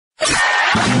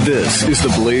This is the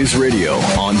Blaze Radio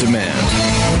on demand.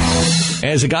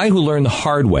 As a guy who learned the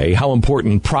hard way how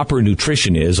important proper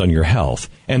nutrition is on your health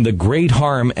and the great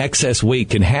harm excess weight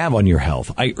can have on your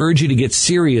health, I urge you to get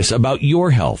serious about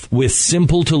your health with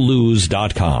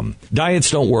SimpleToLose.com. Diets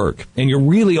don't work, and you're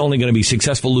really only going to be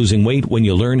successful losing weight when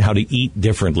you learn how to eat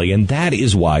differently, and that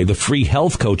is why the free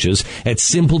health coaches at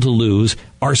Simple to Lose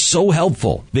are so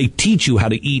helpful. They teach you how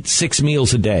to eat 6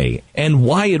 meals a day and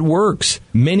why it works.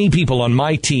 Many people on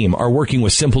my team are working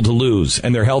with Simple to Lose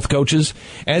and their health coaches.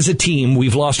 As a team,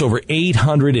 we've lost over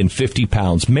 850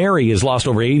 pounds. Mary has lost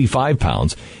over 85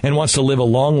 pounds and wants to live a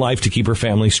long life to keep her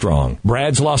family strong.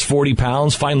 Brad's lost 40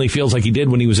 pounds, finally feels like he did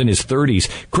when he was in his 30s.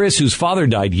 Chris, whose father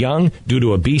died young due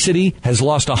to obesity, has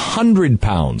lost 100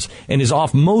 pounds and is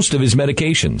off most of his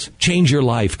medications. Change your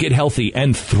life, get healthy,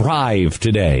 and thrive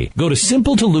today. Go to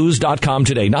SimpleToLose.com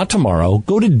today, not tomorrow.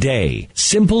 Go today.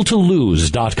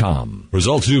 SimpleToLose.com.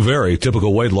 Results do vary.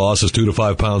 Typical weight loss is 2 to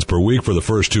 5 pounds per week for the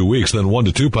first 2 weeks, then 1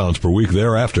 to 2 pounds per week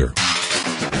thereafter.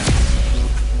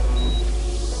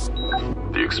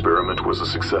 The experiment was a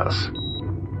success.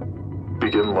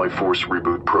 Begin Life Force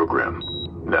Reboot Program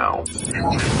now.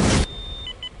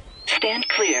 Stand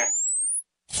clear.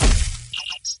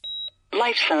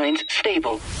 Life signs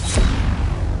stable.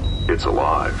 It's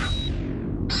alive.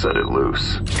 Set it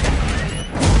loose.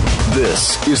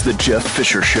 This is the Jeff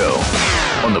Fisher Show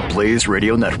on the Blaze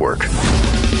Radio Network.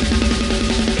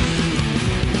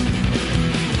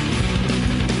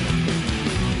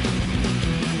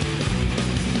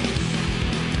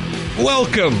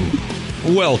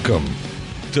 Welcome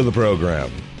to the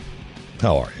program.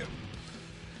 How are you?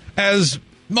 As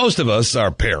most of us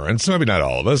are parents, maybe not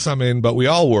all of us, but we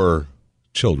all were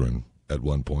children at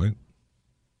one point.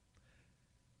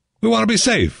 We want to be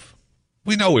safe.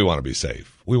 We know we want to be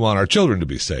safe. We want our children to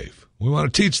be safe. We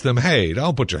want to teach them, hey,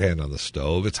 don't put your hand on the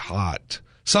stove. It's hot.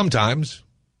 Sometimes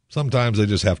they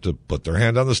just have to put their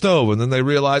hand on the stove and then they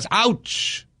realize,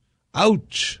 ouch,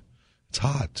 it's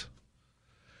hot.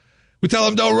 We tell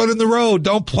them, don't run in the road.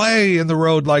 Don't play in the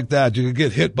road like that. You could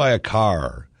get hit by a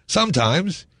car.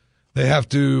 Sometimes they have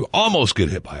to almost get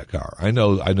hit by a car. I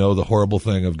know the horrible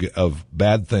thing of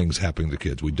bad things happening to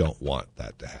kids. We don't want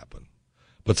that to happen.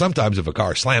 But sometimes if a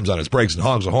car slams on its brakes and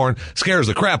honks a horn, scares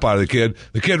the crap out of the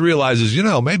kid realizes,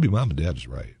 maybe mom and dad's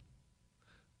right.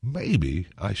 Maybe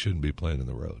I shouldn't be playing in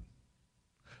the road.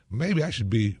 Maybe I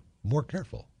should be more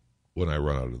careful when I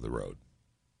run out of the road.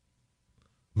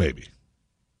 Maybe.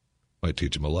 Might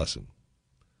teach him a lesson.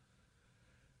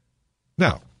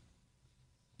 Now,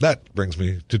 that brings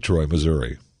me to Troy,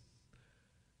 Missouri.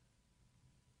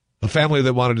 A family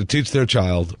that wanted to teach their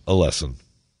child a lesson.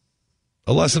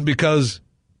 A lesson because,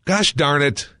 gosh darn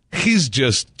it, he's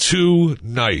just too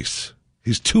nice.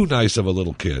 He's too nice of a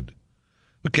little kid.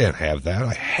 We can't have that.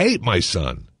 I hate my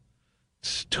son.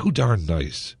 It's too darn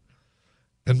nice.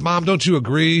 And, Mom, don't you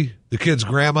agree? The kid's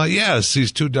grandma? Yes,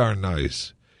 he's too darn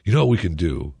nice. You know what we can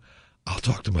do? I'll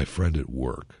talk to my friend at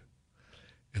work,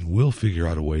 and we'll figure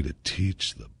out a way to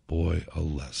teach the boy a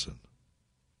lesson.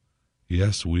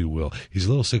 Yes, we will. He's a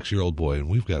little 6-year-old boy, and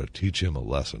we've got to teach him a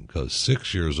lesson, because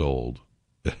 6 years old,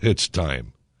 it's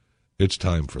time. It's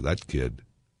time for that kid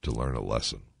to learn a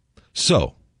lesson.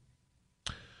 So,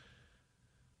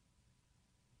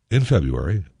 in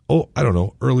February,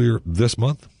 earlier this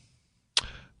month,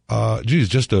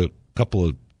 just a couple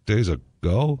of days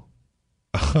ago,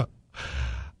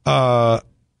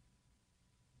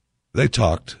 they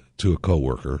talked to a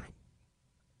coworker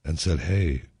and said,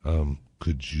 hey,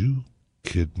 could you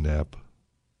kidnap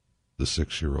the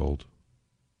 6-year-old?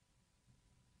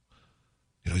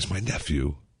 He's my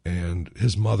nephew, and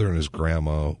his mother and his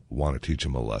grandma want to teach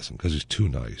him a lesson because he's too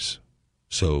nice.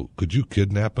 So could you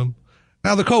kidnap him?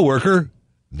 Now the coworker,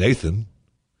 Nathan,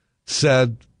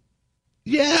 said,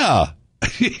 yeah,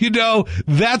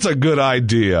 that's a good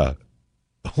idea.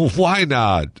 Why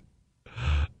not?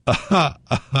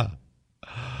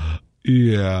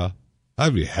 Yeah,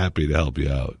 I'd be happy to help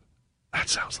you out. That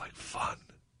sounds like fun.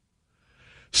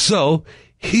 So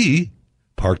he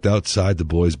parked outside the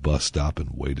boys' bus stop and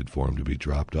waited for him to be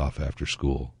dropped off after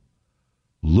school,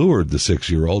 lured the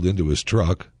 6-year-old into his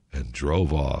truck, and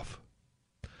drove off.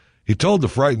 He told the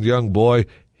frightened young boy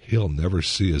he'll never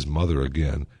see his mother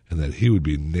again and that he would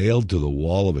be nailed to the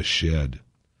wall of a shed.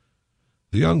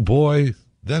 The young boy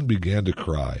then began to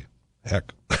cry.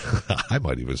 Heck, I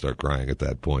might even start crying at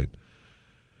that point.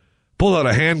 Pulled out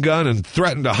a handgun and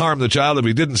threatened to harm the child if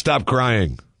he didn't stop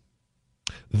crying.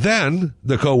 Then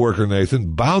the coworker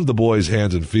Nathan bound the boy's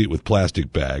hands and feet with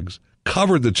plastic bags,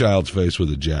 covered the child's face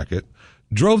with a jacket,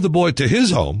 drove the boy to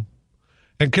his home,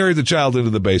 and carried the child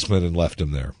into the basement and left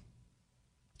him there.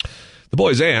 The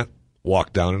boy's aunt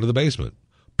walked down into the basement,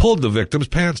 pulled the victim's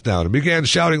pants down, and began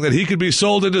shouting that he could be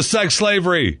sold into sex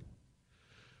slavery.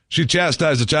 She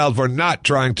chastised the child for not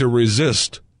trying to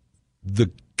resist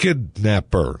the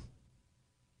kidnapper.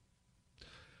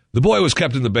 The boy was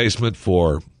kept in the basement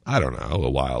for, I don't know, a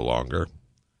while longer.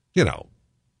 You know,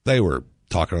 they were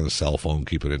talking on the cell phone,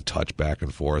 keeping in touch back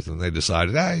and forth, and they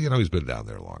decided, he's been down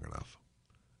there long enough.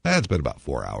 It's been about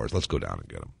 4 hours. Let's go down and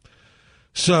get him.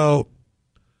 So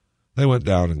they went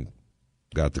down and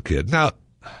got the kid. Now,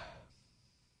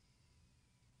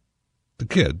 the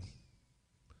kid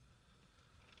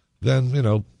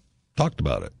then, talked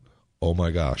about it. Oh,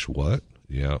 my gosh, what?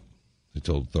 Yeah. He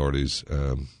told authorities,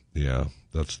 yeah,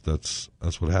 that's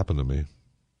what happened to me.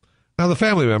 Now, the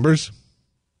family members,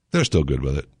 they're still good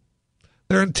with it.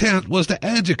 Their intent was to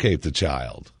educate the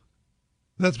child.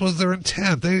 That was their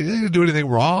intent. They didn't do anything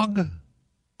wrong.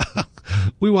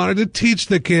 We wanted to teach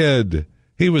the kid.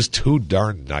 He was too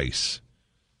darn nice.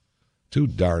 Too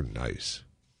darn nice.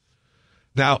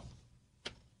 Now,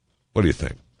 what do you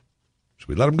think? Should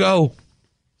we let him go?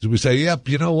 Should we say, yep,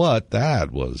 you know what?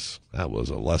 That was a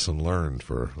lesson learned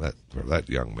for that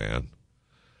young man.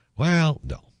 Well,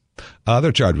 no.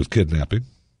 They're charged with kidnapping.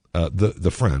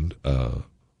 The friend,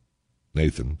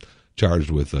 Nathan,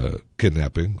 charged with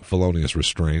kidnapping, felonious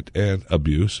restraint, and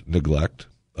abuse, neglect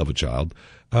of a child.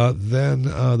 Then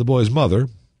the boy's mother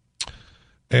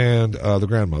and the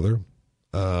grandmother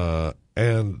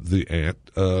and the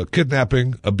aunt,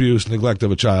 kidnapping, abuse, neglect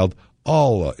of a child,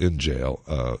 all in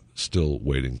jail, still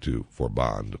waiting for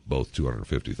bond, both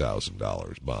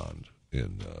 $250,000 bond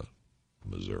in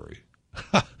Missouri.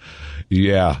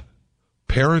 Yeah,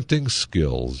 parenting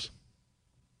skills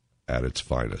at its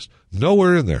finest.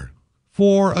 Nowhere in there.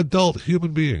 4 adult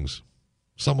human beings.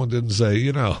 Someone didn't say,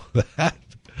 that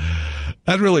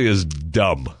really is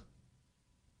dumb.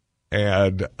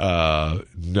 And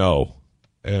no.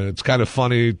 And it's kind of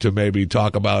funny to maybe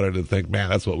talk about it and think, man,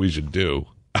 that's what we should do.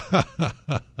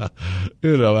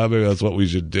 Maybe that's what we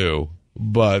should do.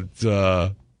 But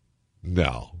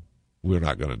no, we're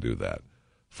not going to do that.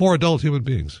 4 adult human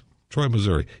beings. Troy,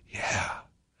 Missouri. Yeah,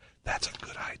 that's a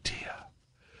good idea.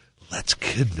 Let's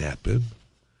kidnap him,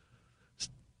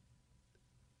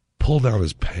 pull down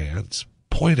his pants,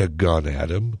 point a gun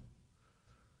at him,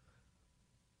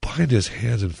 bind his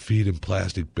hands and feet in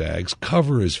plastic bags,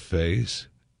 cover his face.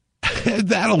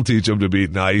 That'll teach him to be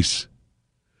nice.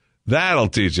 That'll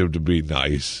teach him to be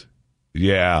nice.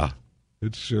 Yeah,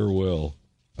 it sure will.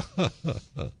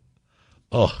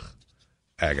 Oh,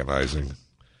 agonizing.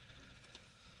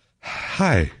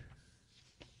 Hi.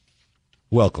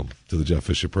 Welcome to the Jeff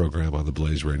Fisher program on the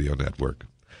Blaze Radio Network.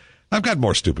 I've got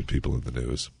more stupid people in the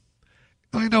news.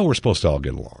 I know we're supposed to all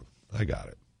get along. I got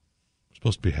it. We're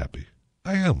supposed to be happy.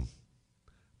 I am.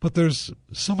 But there's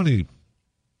so many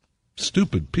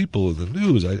stupid people in the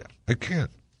news. I can't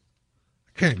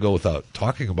go without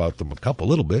talking about them a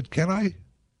little bit, can I?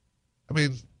 I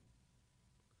mean,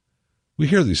 we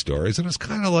hear these stories, and it's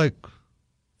kind of like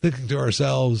thinking to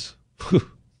ourselves,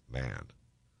 man,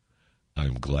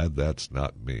 I'm glad that's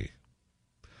not me.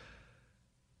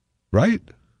 Right?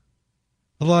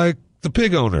 Like the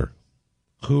pig owner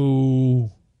who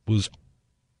was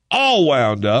all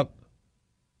wound up,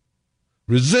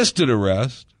 resisted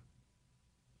arrest,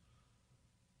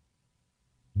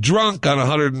 drunk on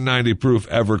 190 proof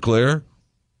Everclear,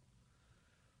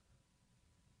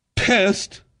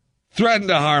 pissed, threatened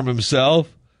to harm himself,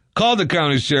 called the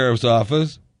county sheriff's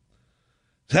office,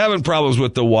 having problems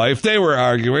with the wife. They were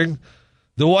arguing.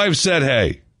 The wife said,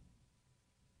 hey,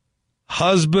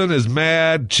 husband is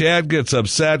mad. Chad gets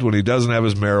upset when he doesn't have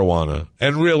his marijuana.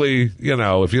 And really, if you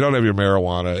don't have your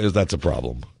marijuana, that's a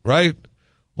problem, right?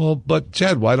 Well, but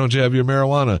Chad, why don't you have your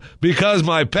marijuana? Because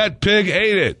my pet pig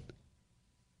ate it.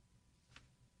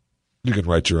 You can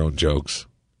write your own jokes,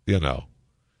 The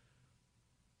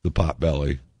pot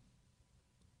belly.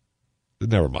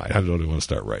 Never mind. I don't even want to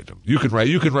start writing them. You can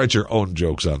write your own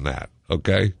jokes on that,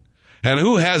 okay? And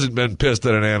who hasn't been pissed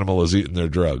that an animal has eaten their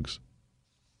drugs?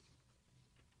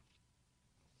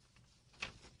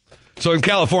 So in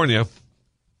California,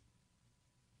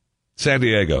 San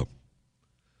Diego,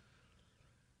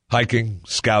 hiking,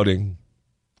 scouting,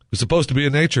 it was supposed to be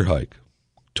a nature hike.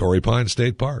 Torrey Pines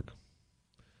State Park.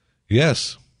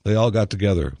 Yes, they all got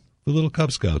together. The little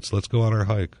Cub Scouts, let's go on our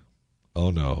hike. Oh,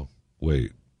 no.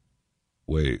 Wait.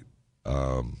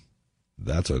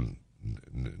 That's a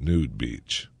nude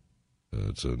beach.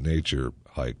 It's a nature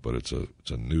hike, but it's a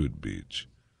nude beach.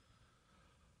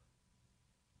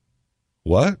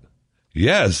 What?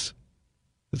 Yes.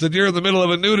 I said, you're in the middle of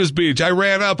a nudist beach. I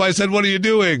ran up. I said, what are you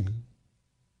doing?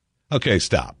 Okay,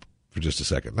 stop. for just a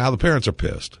second. Now, the parents are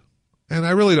pissed, and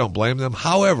I really don't blame them.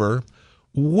 However,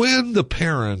 when the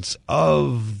parents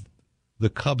of the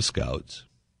Cub Scouts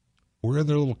were in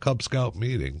their little Cub Scout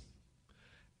meeting,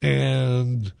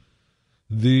 and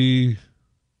the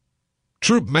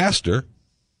troop master,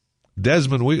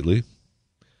 Desmond Wheatley,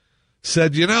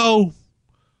 said, we're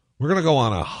going to go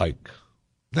on a hike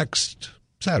next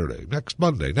Saturday, next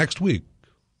Monday, next week,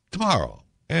 tomorrow.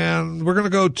 And we're going to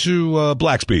go to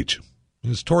Black's Beach.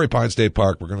 It's Torrey Pine State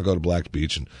Park. We're going to go to Black's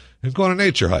Beach and go on a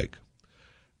nature hike.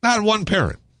 Not one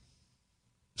parent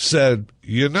said,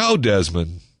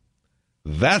 Desmond,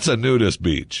 that's a nudist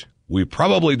beach. We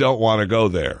probably don't want to go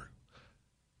there.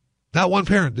 Not one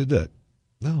parent did that.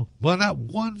 No. Well, not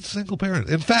one single parent.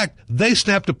 In fact, they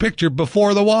snapped a picture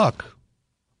before the walk.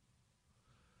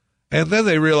 And then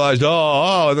they realized,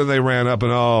 and then they ran up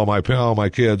and, my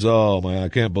kids, I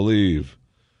can't believe.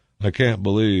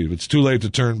 It's too late to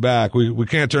turn back. We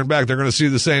can't turn back. They're going to see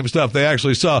the same stuff. They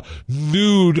actually saw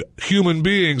nude human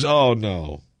beings. Oh,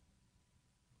 no.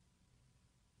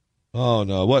 Oh,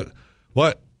 no.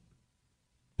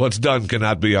 What's done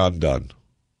cannot be undone.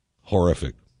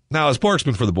 Horrific. Now, a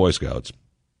spokesman for the Boy Scouts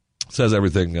says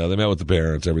everything, they met with the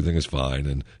parents, everything is fine,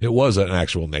 and it was an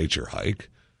actual nature hike.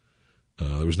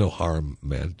 There was no harm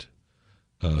meant.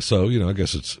 So, I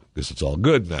guess it's all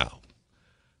good now.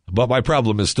 But my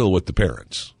problem is still with the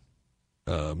parents.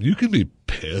 You can be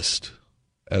pissed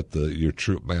at your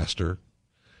troop master,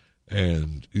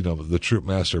 and, the troop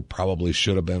master probably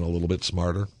should have been a little bit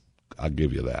smarter. I'll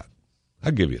give you that.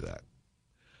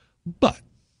 But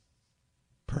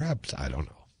perhaps, I don't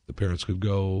know, the parents could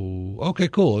go, okay,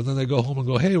 cool. And then they go home and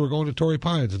go, hey, we're going to Torrey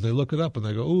Pines. And they look it up and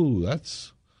they go, ooh,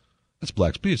 that's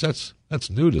Black's Beach. That's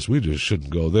nudist. We just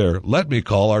shouldn't go there. Let me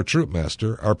call our troop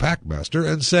master, our pack master,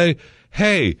 and say,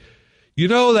 hey,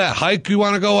 that hike you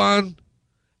want to go on?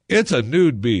 It's a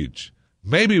nude beach.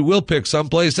 Maybe we'll pick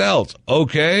someplace else.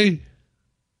 Okay?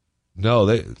 No,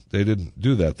 they didn't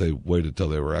do that. They waited till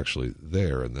they were actually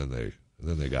there, and then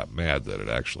they got mad that it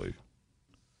actually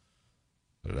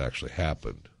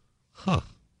happened. Huh.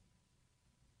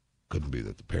 Couldn't be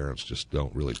that the parents just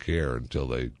don't really care until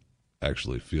they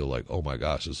actually feel like, oh my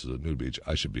gosh, this is a nude beach.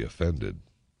 I should be offended.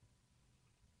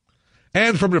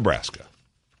 And from Nebraska,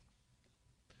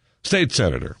 State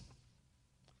Senator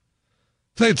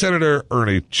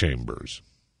Ernie Chambers.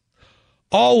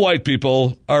 All white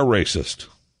people are racist.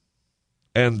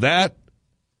 And that,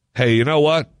 hey, you know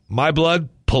what? My blood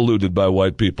polluted by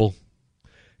white people.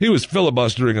 He was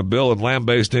filibustering a bill and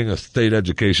lambasting a state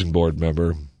education board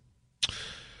member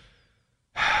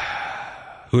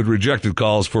who had rejected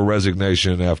calls for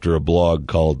resignation after a blog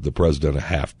called The President a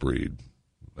Half-Breed.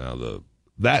 Now,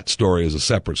 that story is a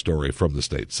separate story from the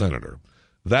state senator.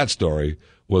 That story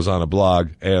was on a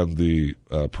blog, and the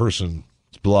person's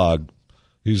blog,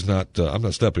 I'm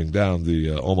not stepping down,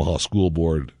 the Omaha School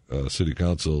Board City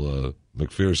Council,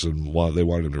 McPherson, they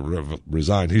wanted him to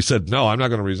resign. He said, no, I'm not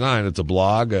going to resign. It's a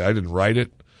blog. I didn't write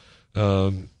it.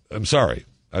 I'm sorry.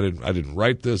 I didn't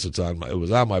write this. It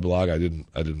was on my blog. I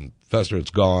didn't fester.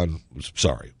 It's gone.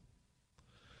 Sorry.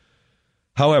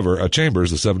 However,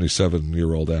 Chambers, the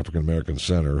 77-year-old African-American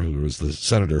senator, who is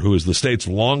the state's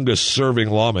longest-serving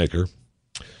lawmaker,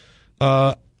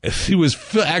 he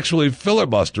was actually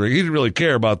filibustering. He didn't really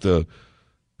care about the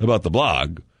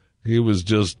blog. He was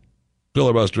just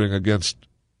filibustering against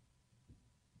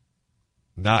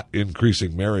not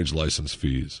increasing marriage license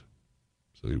fees.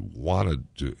 So he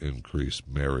wanted to increase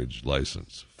marriage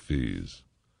license fees.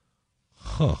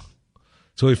 Huh.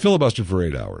 So he filibustered for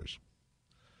 8 hours.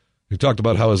 He talked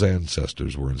about how his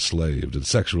ancestors were enslaved and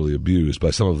sexually abused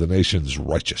by some of the nation's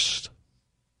righteous.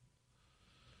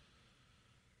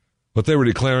 What they were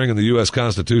declaring in the U.S.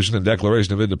 Constitution and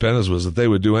Declaration of Independence was that they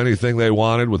would do anything they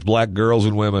wanted with black girls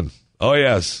and women. Oh,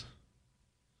 yes.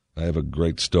 I have a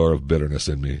great store of bitterness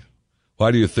in me.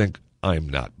 Why do you think I'm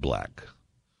not black?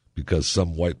 Because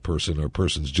some white person or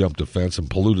persons jumped a fence and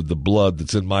polluted the blood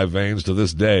that's in my veins to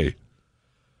this day.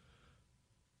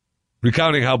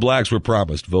 Recounting how blacks were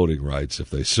promised voting rights if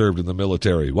they served in the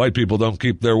military. White people don't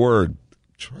keep their word.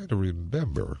 Try to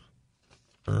remember.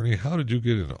 Ernie, how did you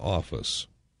get in office?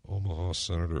 Omaha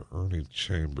Senator Ernie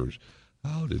Chambers.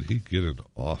 How did he get in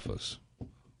office?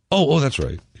 Oh, that's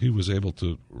right. He was able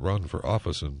to run for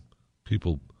office and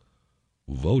people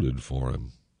voted for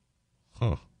him.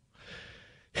 Huh.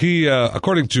 He,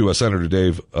 according to Senator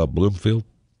Dave Bloomfield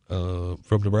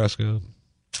from Nebraska,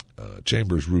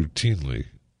 Chambers routinely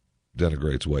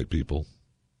denigrates white people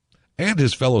and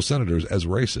his fellow senators as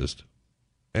racist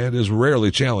and is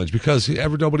rarely challenged because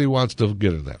nobody wants to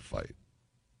get in that fight.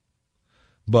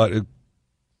 But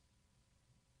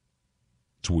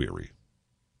It's weary.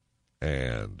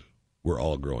 And we're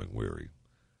all growing weary.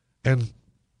 And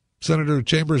Senator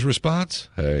Chambers' response?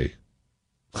 Hey,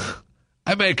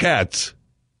 I make hats.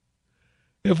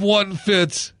 If one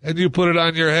fits and you put it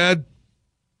on your head,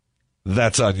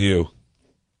 that's on you.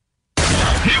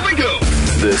 Here we go.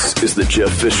 This is the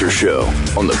Jeff Fisher Show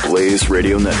on the Blaze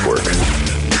Radio Network.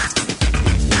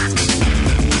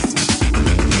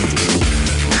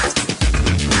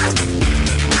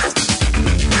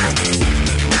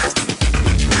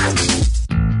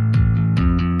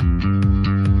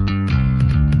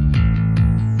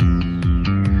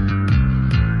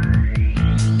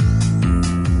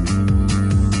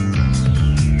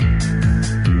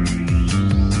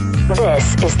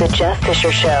 This is the Jeff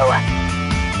Fisher Show.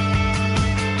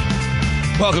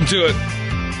 Welcome to it.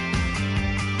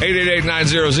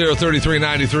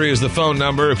 888-900-3393 is the phone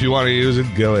number. If you want to use it,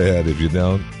 go ahead. If you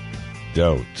don't.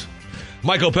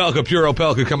 Michael Pelka, Pure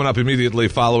Opelka, coming up immediately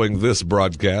following this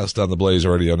broadcast on the Blaze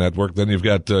Radio Network. Then you've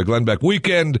got Glenn Beck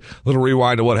Weekend, little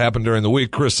rewind of what happened during the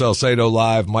week. Chris Salcedo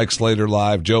live, Mike Slater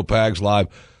live, Joe Pags live.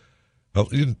 Well,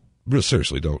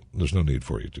 seriously, there's no need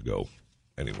for you to go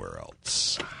anywhere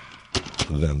else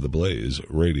than the Blaze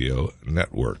Radio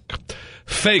Network.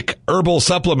 Fake herbal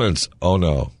supplements. Oh,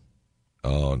 no.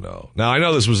 Now, I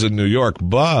know this was in New York,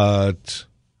 but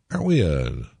aren't we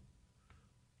a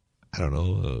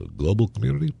global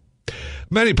community?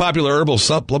 Many popular herbal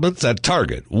supplements at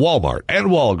Target, Walmart, and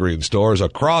Walgreens stores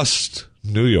across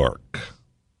New York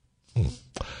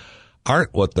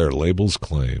aren't what their labels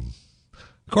claim.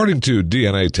 According to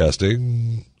DNA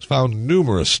testing, it's found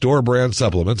numerous store-brand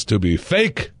supplements to be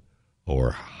fake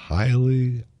or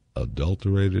highly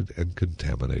adulterated and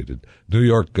contaminated. New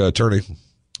York Attorney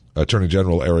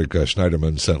General Eric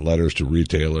Schneiderman sent letters to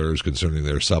retailers concerning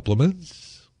their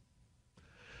supplements.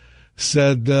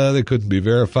 Said they couldn't be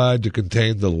verified to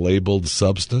contain the labeled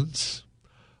substance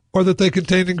or that they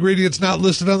contained ingredients not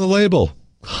listed on the label.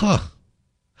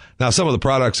 Now, some of the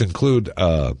products include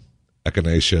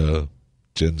echinacea,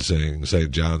 ginseng, St.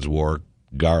 John's wort,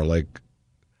 garlic,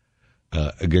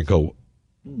 ginkgo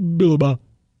biloba,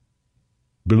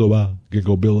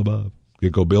 ginkgo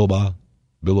biloba,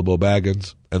 bilbo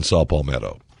baggins, and saw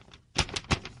palmetto.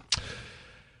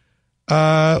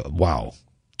 Wow.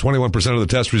 21% of the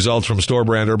test results from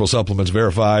store-brand herbal supplements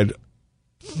verified.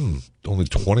 Only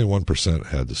 21%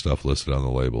 had the stuff listed on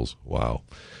the labels. Wow.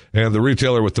 And the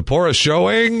retailer with the poorest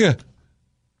showing,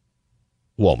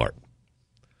 Walmart.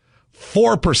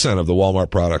 4% of the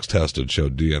Walmart products tested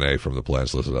showed DNA from the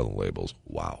plants listed on the labels.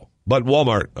 Wow. But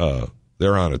Walmart,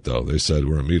 they're on it, though. They said,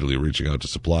 we're immediately reaching out to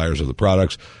suppliers of the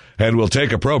products and we'll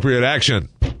take appropriate action.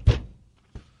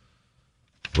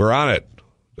 We're on it.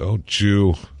 Don't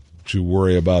you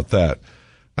worry about that.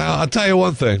 Now, I'll tell you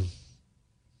one thing.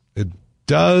 It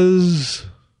does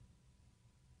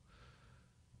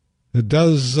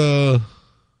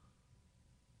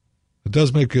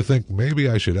make you think maybe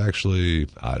I should actually,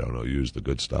 use the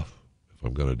good stuff if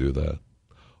I'm going to do that.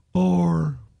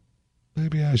 Or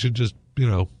maybe I should just,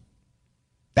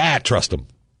 trust them.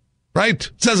 Right?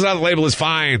 It says it on the label is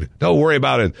fine. Don't worry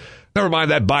about it. Never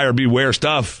mind that buyer beware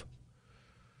stuff.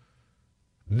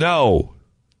 No.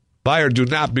 Buyer do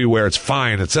not beware. It's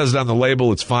fine. It says it on the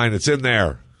label. It's fine. It's in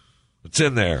there. It's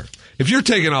in there. If you're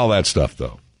taking all that stuff,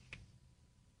 though,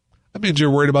 that means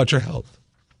you're worried about your health.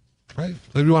 Right?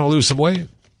 Maybe you want to lose some weight?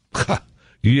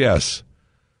 Yes.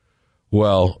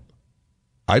 Well,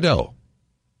 I know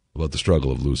about the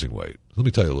struggle of losing weight. Let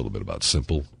me tell you a little bit about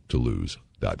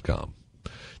simpletolose.com.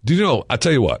 Do you know, I'll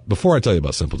tell you what, before I tell you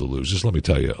about Simple to Lose, just let me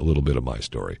tell you a little bit of my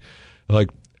story.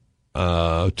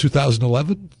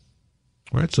 2011,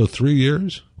 right? So 3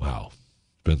 years. Wow.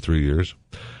 It's been 3 years.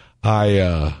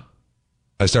 I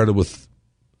started with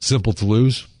Simple to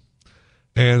Lose,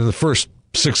 and in the first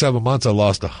 6-7 months, I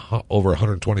lost over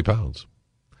 120 pounds.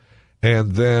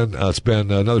 And then it's been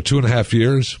another 2.5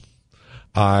 years.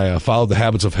 I followed the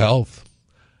habits of health,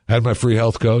 had my free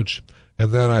health coach,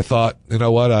 and then I thought, you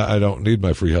know what, I don't need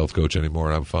my free health coach anymore,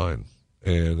 and I'm fine.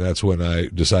 And that's when I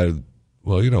decided,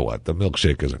 well, you know what, the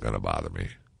milkshake isn't going to bother me.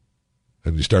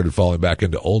 And you started falling back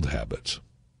into old habits,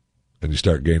 and you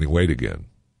start gaining weight again.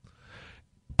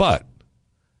 But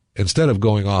instead of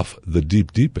going off the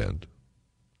deep, deep end,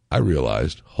 I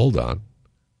realized, hold on,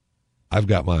 I've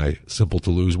got my Simple to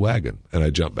Lose wagon, and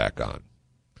I jumped back on.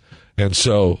 And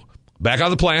so, back on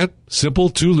the plan,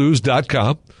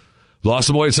 simpletolose.com. Lost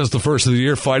some weight since the first of the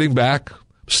year, fighting back,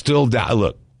 still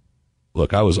down.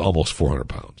 Look, I was almost 400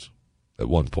 pounds at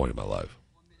one point in my life.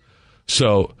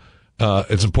 So,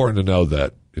 it's important to know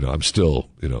that, I'm still,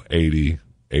 80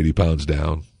 pounds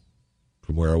down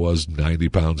from where I was 90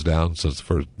 pounds down since the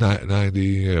first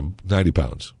 90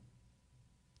 pounds.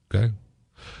 Okay?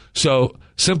 So,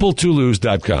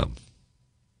 simpletolose.com.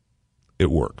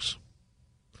 It works.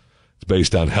 It's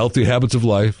based on healthy habits of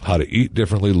life, how to eat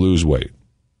differently, lose weight.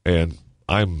 And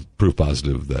I'm proof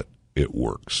positive that it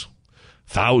works.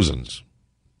 Thousands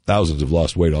have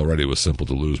lost weight already with Simple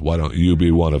to Lose. Why don't you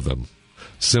be one of them?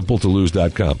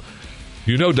 simpletolose.com.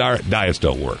 You know diets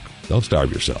don't work. Don't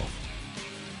starve yourself.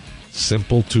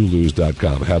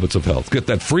 simpletolose.com. Habits of health. Get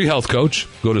that free health coach.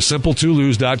 Go to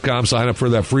simpletolose.com. Sign up for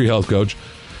that free health coach,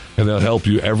 and they'll help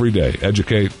you every day.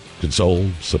 Educate, console,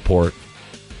 support.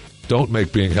 Don't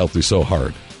make being healthy so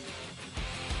hard.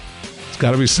 It's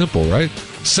got to be simple, right?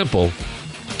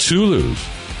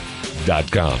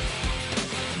 simpletolose.com.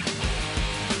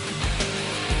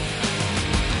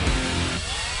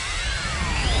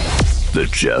 The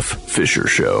Jeff Fisher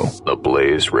Show, the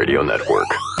Blaze Radio Network.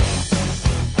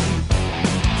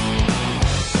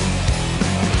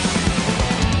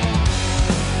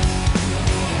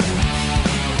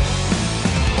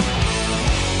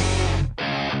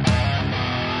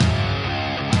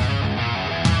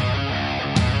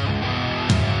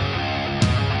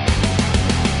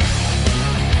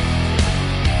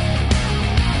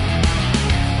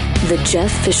 The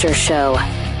Jeff Fisher Show.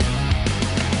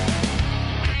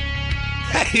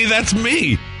 Hey, that's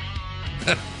me.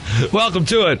 Welcome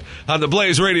to it on the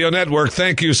Blaze Radio Network.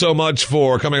 Thank you so much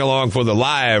for coming along for the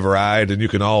live ride, and you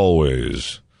can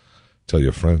always tell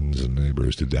your friends and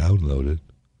neighbors to download it.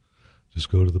 Just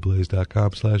go to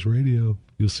theblaze.com/radio.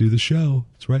 You'll see the show.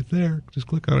 It's right there. Just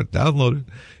click on it, download it.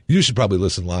 You should probably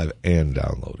listen live and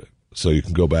download it so you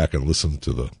can go back and listen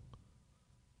to the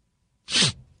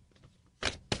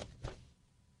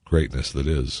greatness that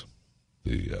is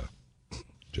the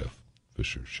Jeff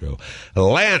Fisher Show.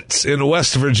 Lance in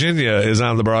West Virginia is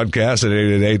on the broadcast at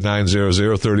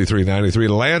 888-900-3393.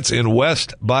 Lance in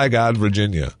West by God,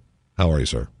 Virginia. How are you,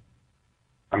 sir?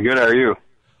 I'm good. How are you?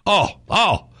 Oh,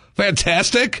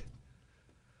 fantastic.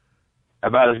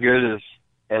 About as good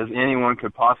as anyone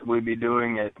could possibly be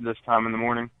doing at this time in the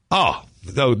morning. Oh,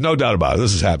 no doubt about it.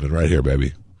 This is happening right here,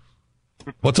 baby.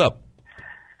 What's up?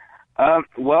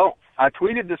 Well, I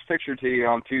tweeted this picture to you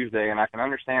on Tuesday, and I can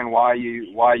understand why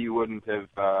you wouldn't have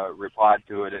replied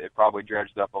to it. It probably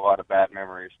dredged up a lot of bad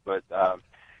memories. But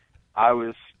I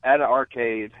was at an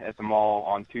arcade at the mall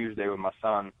on Tuesday with my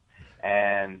son,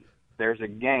 and there's a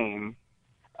game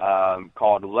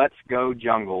called Let's Go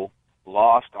Jungle,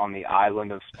 Lost on the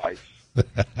Island of Spice.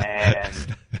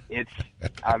 And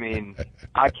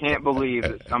I can't believe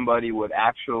that somebody would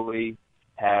actually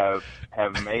have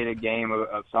made a game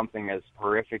of something as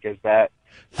horrific as that.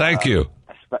 Thank you.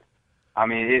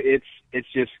 It's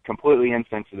just completely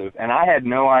insensitive, and I had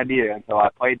no idea until I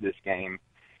played this game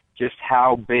just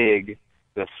how big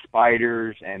the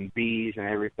spiders and bees and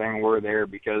everything were there.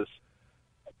 Because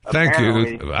thank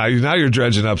you. Now you're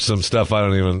dredging up some stuff.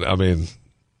 Slow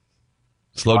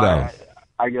down.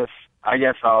 I guess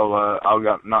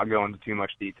I'll not go into too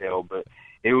much detail, but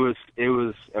it was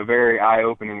a very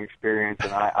eye-opening experience,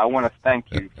 and I want to thank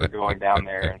you for going down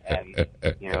there and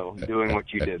doing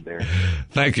what you did there.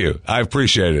 Thank you. I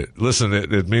appreciate it. Listen,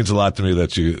 it means a lot to me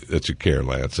that you care,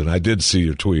 Lance. And I did see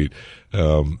your tweet,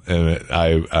 and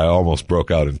I almost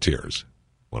broke out in tears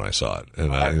when I saw it,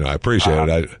 and I appreciate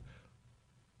it.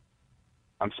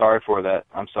 I'm sorry for that.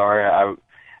 I'm sorry.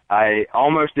 I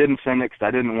almost didn't send it because I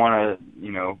didn't want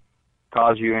to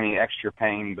cause you any extra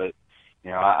pain, but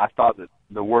I thought that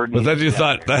the word. But then you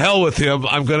thought, the hell with him.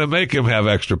 I'm going to make him have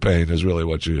extra pain. Is really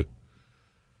what you.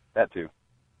 That too.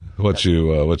 What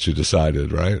you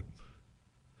decided, right?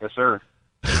 Yes, sir.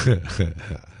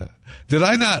 Did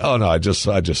I not? Oh no, I just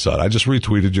saw it. I just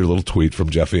retweeted your little tweet from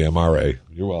Jeffy MRA.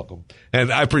 You're welcome, and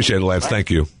I appreciate it, Lance. Thank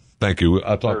you.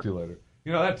 I'll talk to you later.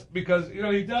 That's because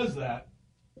he does that.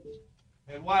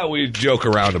 And while we joke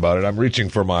around about it, I'm reaching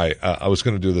for my. I was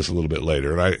going to do this a little bit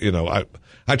later, and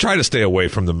I try to stay away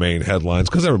from the main headlines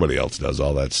because everybody else does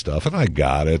all that stuff, and I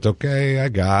got it. Okay, I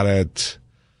got it.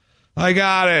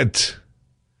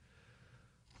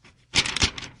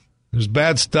 There's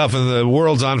bad stuff, and the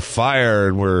world's on fire,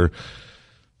 and we're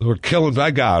killing.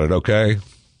 I got it. Okay.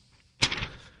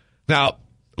 Now,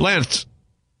 Lance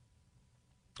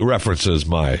references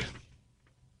my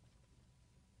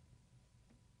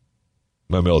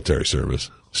military service,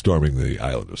 storming the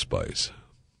Island of Spice.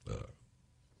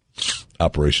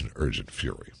 Operation Urgent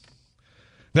Fury.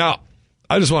 Now,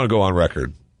 I just want to go on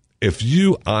record. If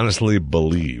you honestly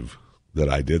believe that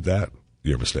I did that,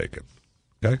 you're mistaken.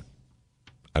 Okay?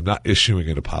 I'm not issuing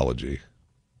an apology,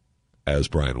 as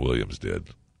Brian Williams did,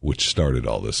 which started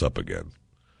all this up again.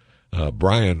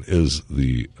 Brian is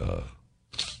the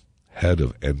head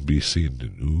of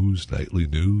NBC News, nightly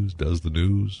news, does the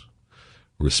news,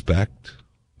 respect,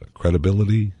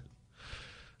 credibility.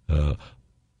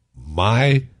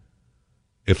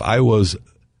 If I was,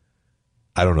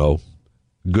 I don't know,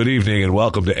 good evening and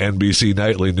welcome to NBC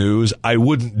Nightly News, I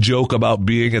wouldn't joke about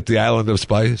being at the Island of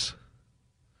Spice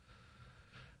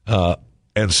and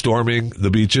storming the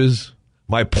beaches.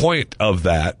 My point of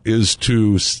that is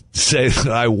to say that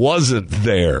I wasn't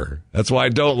there. That's why I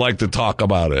don't like to talk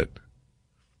about it.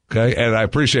 Okay? And I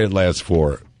appreciate Lance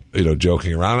for,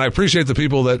 joking around. And I appreciate the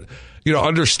people that,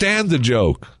 understand the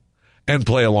joke and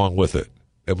play along with it.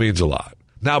 It means a lot.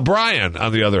 Now, Brian,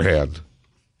 on the other hand,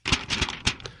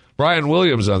 Brian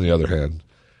Williams, on the other hand,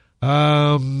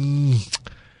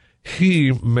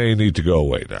 he may need to go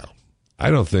away now.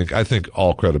 I think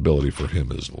all credibility for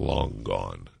him is long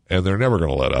gone. And they're never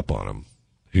going to let up on him.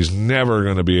 He's never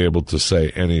going to be able to say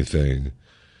anything,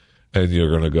 and you're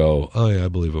going to go, oh, yeah, I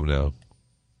believe him now.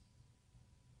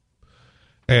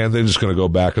 And they're just going to go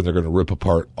back, and they're going to rip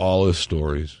apart all his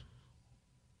stories.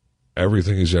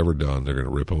 Everything he's ever done, they're going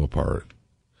to rip him apart.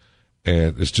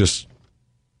 And it's just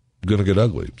going to get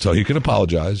ugly. So he can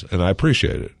apologize, and I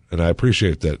appreciate it. And I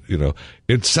appreciate that,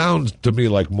 it sounds to me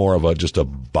like more of just a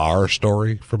bar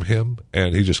story from him,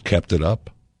 and he just kept it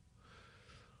up.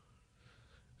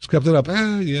 Just kept it up.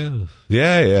 Yeah.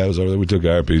 It was over there. We took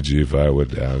RPG, fire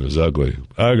went down. It was ugly.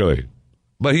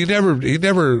 But he never,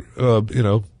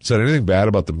 said anything bad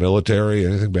about the military,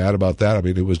 anything bad about that. I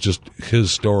mean, it was just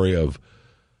his story of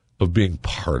being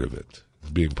part of it,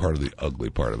 being part of the ugly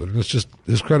part of it. And it's just,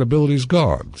 his credibility's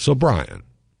gone. So Brian,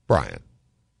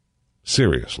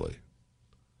 seriously,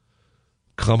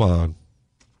 come on,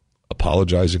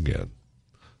 apologize again.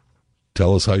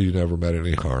 Tell us how you never meant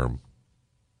any harm.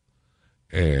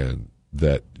 And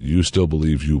that you still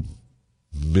believe you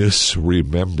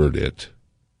misremembered it,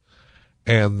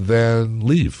 and then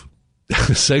leave.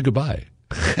 Say goodbye.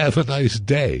 Have a nice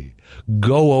day.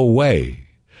 Go away.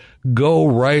 Go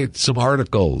write some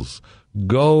articles.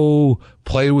 Go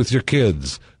play with your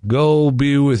kids. Go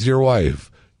be with your wife.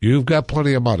 You've got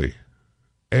plenty of money.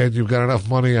 And you've got enough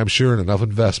money, I'm sure, and enough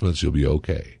investments, you'll be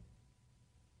okay.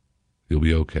 You'll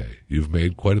be okay. You've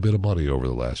made quite a bit of money over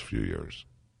the last few years.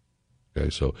 Okay,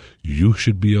 so you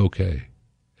should be okay.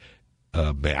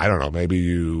 I don't know, maybe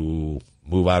you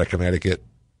move out of Connecticut,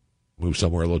 move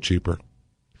somewhere a little cheaper.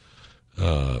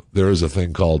 There is a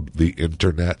thing called the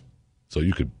internet, so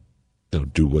you could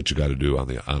do what you got to do on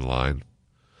the online,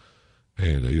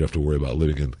 and you don't have to worry about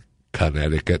living in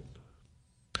Connecticut.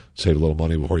 Save a little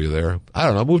money before you're there. I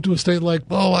don't know, move to a state like,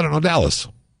 Dallas.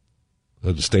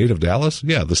 The state of Dallas?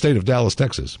 Yeah, the state of Dallas,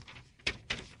 Texas.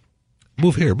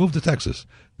 Move here, move to Texas.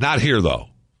 Not here, though.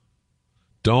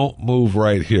 Don't move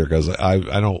right here, because I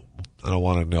don't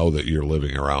want to know that you're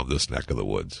living around this neck of the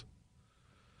woods.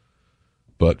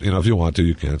 But, if you want to,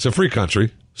 you can. It's a free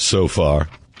country, so far.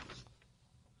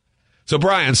 So,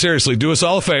 Brian, seriously, do us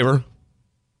all a favor.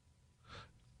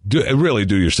 Really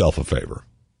do yourself a favor.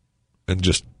 And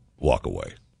just walk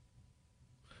away.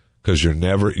 Because you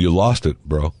lost it,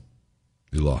 bro.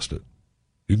 You lost it.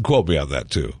 You can quote me on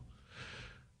that, too.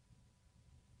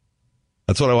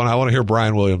 That's what I want. I want to hear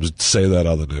Brian Williams say that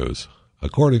on the news.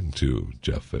 According to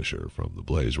Jeff Fisher from the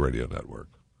Blaze Radio Network.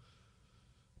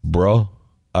 Bro,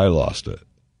 I lost it.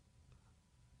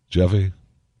 Jeffy,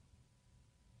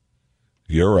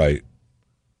 you're right.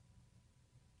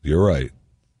 You're right.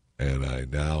 And I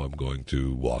now am going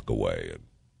to walk away and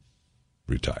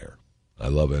retire. I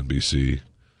love NBC.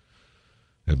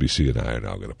 NBC and I are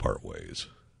now going to part ways.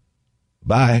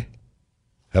 Bye.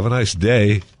 Have a nice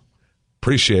day.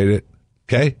 Appreciate it.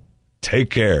 Okay? Take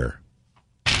care.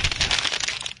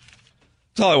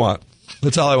 That's all I want.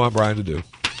 That's all I want Brian to do.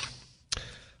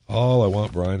 All I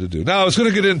want Brian to do. Now, I was going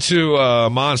to get into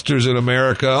Monsters in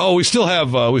America. Oh, we still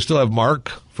have Mark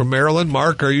from Maryland.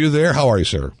 Mark, are you there? How are you,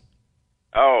 sir?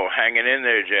 Oh, hanging in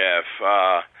there, Jeff.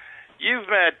 You've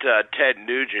met Ted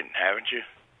Nugent, haven't you?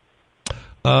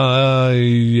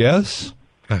 Yes,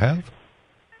 I have.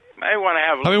 May want to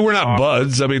have a we're not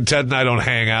buds. Ted and I don't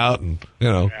hang out and,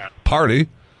 party.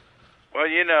 Well,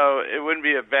 it wouldn't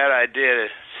be a bad idea to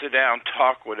sit down and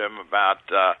talk with him about,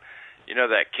 that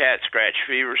Cat Scratch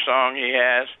Fever song he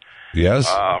has. Yes.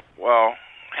 Well,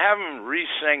 have him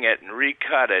re-sing it and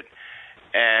recut it,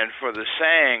 and for the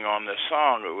saying on the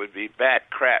song, it would be Bat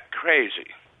Crap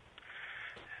Crazy.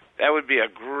 That would be a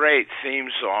great theme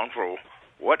song for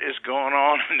what is going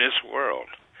on in this world.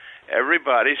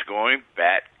 Everybody's going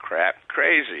bat crap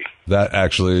crazy. That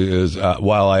actually is,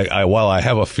 while I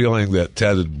have a feeling that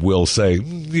Ted will say,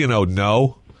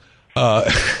 no,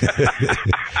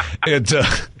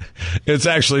 It's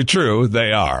actually true.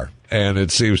 They are. And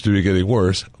it seems to be getting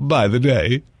worse by the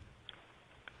day.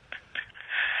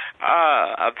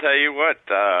 I'll tell you what.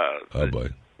 Oh, boy.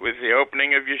 With the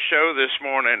opening of your show this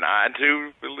morning, I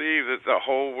do believe that the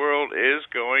whole world is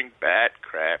going bat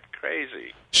crap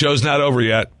crazy. Show's not over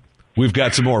yet. We've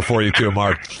got some more for you, too,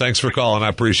 Mark. Thanks for calling. I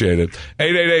appreciate it.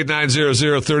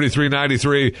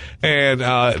 888-900-3393. And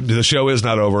the show is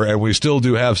not over, and we still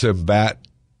do have some bat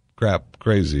crap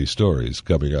crazy stories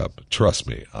coming up. Trust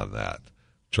me on that.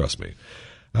 Trust me.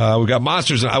 We got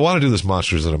Monsters. I want to do this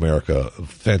Monsters in America.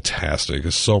 Fantastic.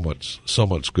 There's so much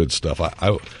good stuff.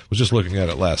 I was just looking at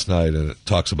it last night, and it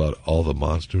talks about all the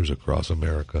monsters across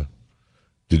America.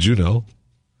 Did you know?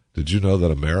 Did you know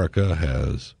that America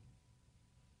has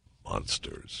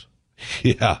monsters?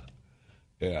 Yeah.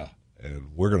 And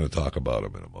we're going to talk about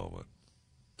them in a moment.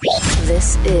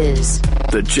 This is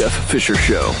The Jeff Fisher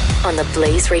Show on the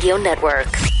Blaze Radio Network.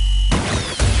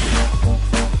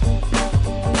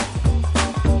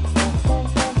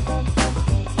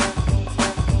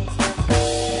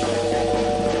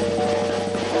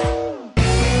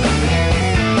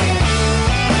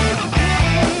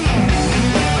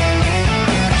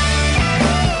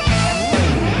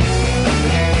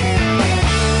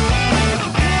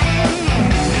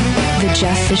 The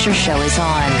Jeff Fisher Show is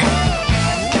on.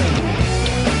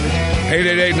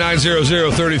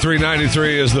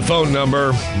 888-900-3393 is the phone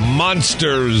number.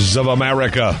 Monsters of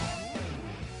America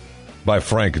by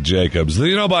Frank Jacobs.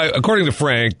 You know, according to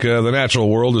Frank, the natural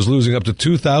world is losing up to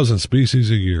 2,000 species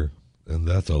a year. And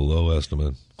that's a low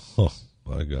estimate. Oh,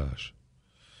 my gosh.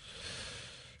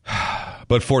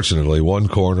 But fortunately, one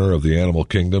corner of the animal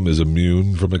kingdom is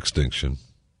immune from extinction.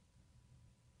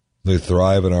 They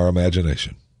thrive in our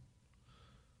imagination.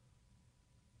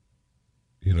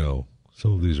 You know,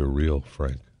 some of these are real,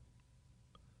 Frank.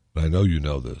 And I know you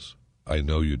know this. I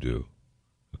know you do.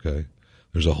 Okay?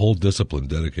 There's a whole discipline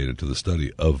dedicated to the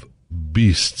study of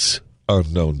beasts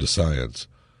unknown to science.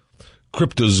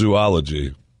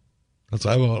 Cryptozoology.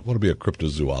 I want to be a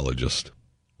cryptozoologist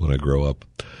when I grow up.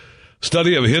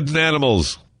 Study of hidden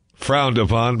animals, frowned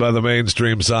upon by the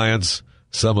mainstream science.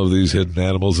 Some of these hidden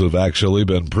animals have actually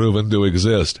been proven to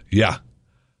exist. Yeah.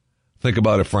 Think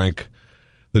about it, Frank.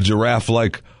 The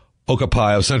giraffe-like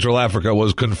okapi of Central Africa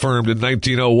was confirmed in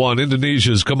 1901.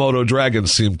 Indonesia's Komodo dragon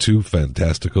seemed too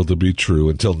fantastical to be true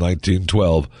until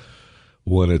 1912,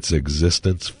 when its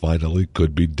existence finally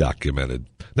could be documented.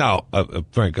 Now,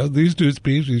 Frank, these two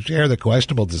species share the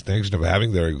questionable distinction of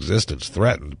having their existence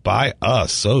threatened by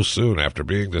us so soon after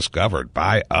being discovered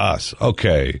by us.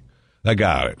 Okay, I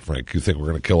got it, Frank. You think we're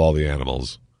going to kill all the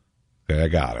animals? Okay, I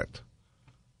got it.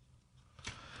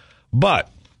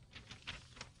 But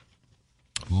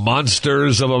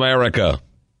Monsters of America.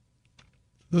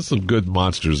 There's some good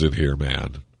monsters in here,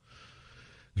 man.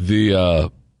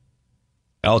 The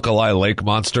Alkali Lake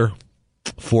Monster,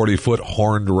 40-foot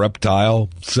horned reptile,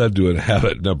 said to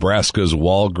inhabit Nebraska's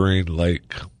Walgreen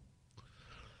Lake.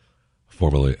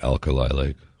 Formerly Alkali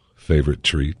Lake. Favorite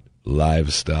treat,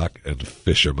 livestock and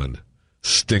fishermen.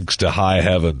 Stinks to high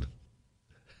heaven.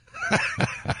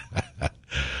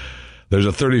 There's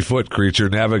a 30-foot creature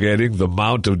navigating the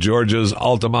mount of Georgia's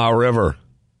Altamaha River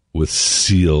with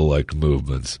seal-like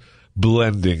movements,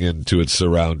 blending into its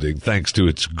surrounding thanks to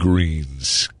its green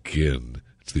skin.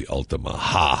 It's the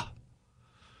Altamaha.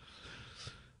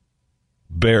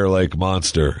 Bear Lake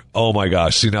Monster. Oh, my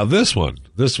gosh. See, now this one,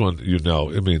 you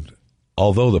know, I mean,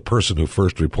 although the person who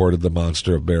first reported the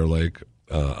monster of Bear Lake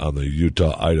on the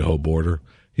Utah-Idaho border,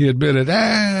 he admitted,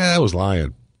 I was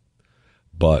lying.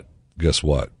 But guess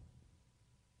what?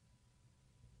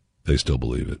 They still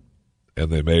believe it.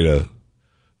 And they made a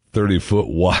 30-foot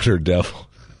water devil.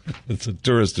 It's a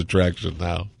tourist attraction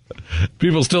now.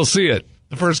 People still see it.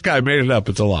 The first guy made it up.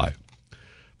 It's a lie.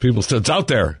 It's out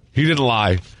there. He didn't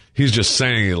lie. He's just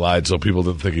saying he lied so people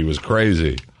didn't think he was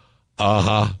crazy.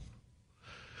 Uh-huh.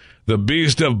 The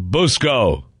Beast of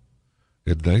Busco.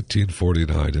 In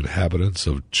 1949, inhabitants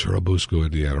of Churubusco,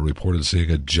 Indiana, reported seeing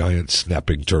a giant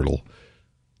snapping turtle,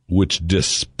 which,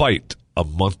 despite a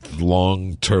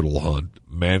month-long turtle hunt,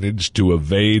 managed to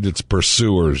evade its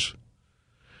pursuers.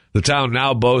 The town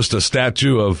now boasts a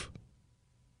statue of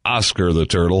Oscar the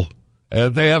turtle,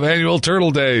 and they have annual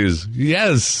turtle days.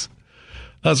 Yes,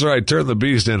 that's right. Turn the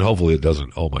beast in. Hopefully it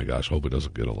doesn't. Oh, my gosh. Hope it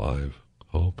doesn't get alive.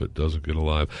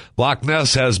 Loch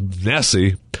Ness has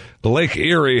Nessie. The Lake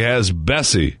Erie has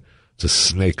Bessie. It's a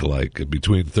snake-like,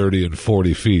 between 30 and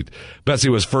 40 feet. Bessie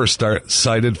was first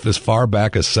sighted as far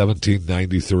back as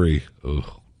 1793.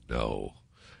 Oh, no.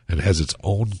 And has its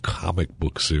own comic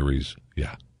book series.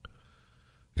 Yeah.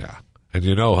 And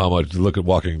you know how much, look at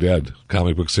Walking Dead,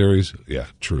 comic book series. Yeah,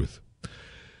 truth.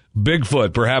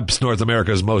 Bigfoot, perhaps North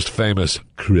America's most famous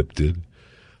cryptid.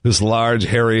 This large,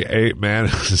 hairy ape man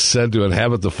is said to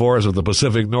inhabit the forests of the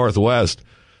Pacific Northwest.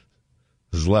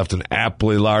 Has left an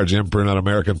aptly large imprint on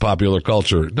American popular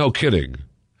culture. No kidding.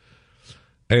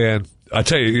 And I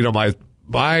tell you,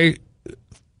 my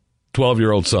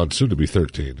 12-year-old son, soon to be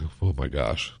 13, oh my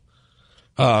gosh,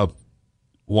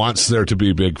 wants there to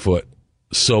be Bigfoot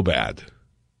so bad.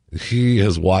 He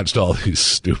has watched all these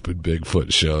stupid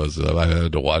Bigfoot shows. I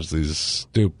had to watch these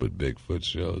stupid Bigfoot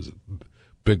shows,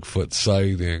 Bigfoot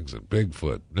sightings and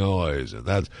Bigfoot noise,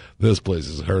 and this place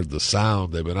has heard the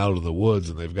sound. They've been out in the woods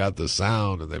and they've got the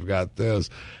sound and they've got this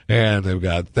and they've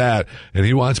got that, and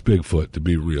he wants Bigfoot to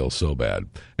be real so bad.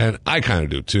 And I kind of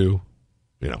do too,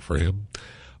 for him.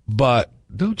 But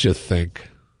don't you think,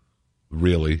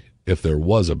 really, if there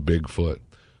was a Bigfoot,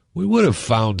 we would have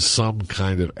found some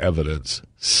kind of evidence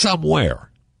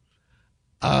somewhere.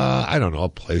 I don't know, a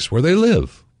place where they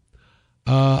live.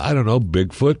 I don't know,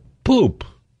 Bigfoot poop,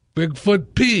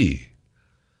 Bigfoot pee,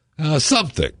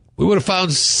 something. We would have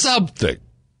found something.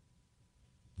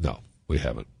 No, we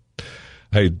haven't.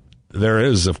 Hey, there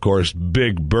is, of course,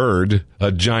 Big Bird,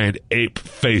 a giant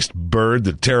ape-faced bird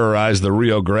that terrorized the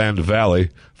Rio Grande Valley,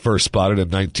 first spotted in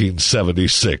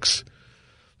 1976.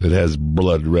 It has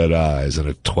blood-red eyes and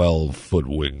a 12-foot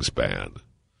wingspan.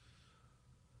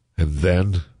 And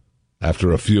then,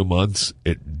 after a few months,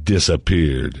 it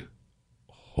disappeared.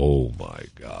 Oh, my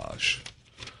gosh.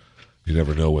 You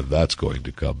never know when that's going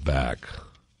to come back.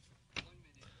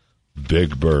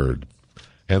 Big Bird.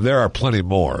 And there are plenty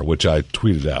more, which I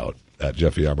tweeted out at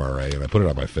Jeffy MRA, and I put it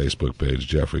on my Facebook page,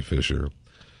 Jeffrey Fisher.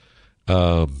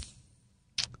 There's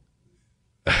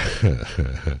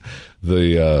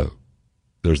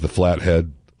the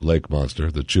Flathead Lake Monster,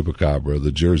 the Chupacabra,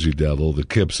 the Jersey Devil, the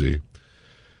Kipsy,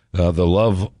 the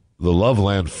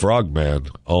Loveland Frogman.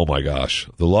 Oh my gosh,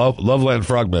 the Loveland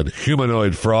Frogman,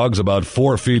 humanoid frogs about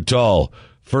 4 feet tall,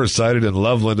 first sighted in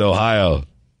Loveland, Ohio.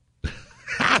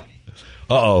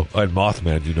 And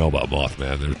Mothman. You know about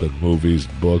Mothman. There's been movies,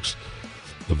 books.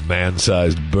 The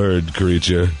man-sized bird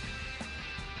creature.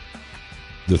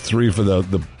 The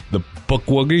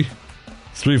Bookwoogie.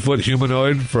 3-foot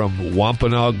humanoid from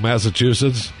Wampanoag,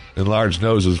 Massachusetts. Enlarged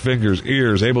noses, fingers,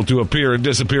 ears, able to appear and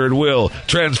disappear at will.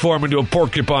 Transform into a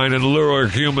porcupine and lure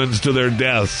humans to their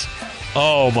deaths.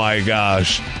 Oh my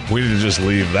gosh. We need to just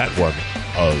leave that one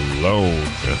alone.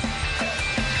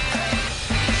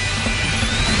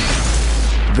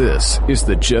 This is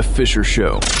the Jeff Fisher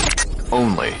Show,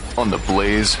 only on the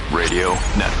Blaze Radio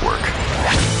Network.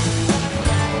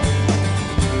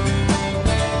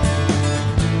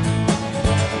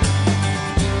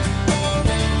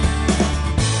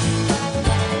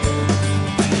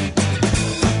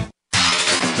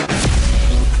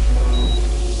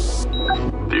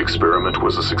 The experiment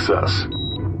was a success.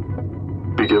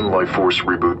 Begin Life Force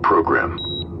Reboot Program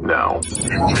now.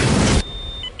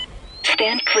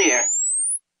 Stand clear.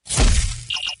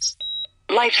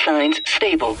 Life signs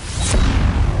stable.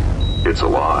 It's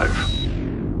alive.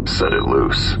 Set it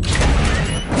loose.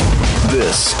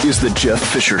 This is the Jeff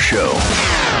Fisher Show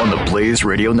on the Blaze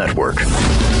Radio Network.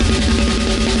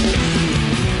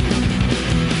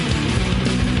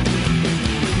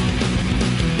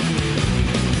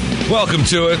 Welcome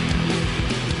to it.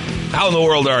 How in the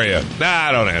world are you?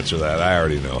 Nah, don't answer that. I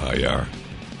already know how you are.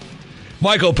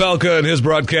 Michael Pelka and his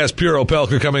broadcast, Pure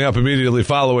Pelka, coming up immediately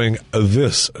following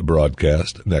this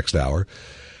broadcast next hour.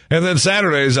 And then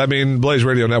Saturdays, Blaze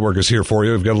Radio Network is here for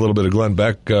you. We've got a little bit of Glenn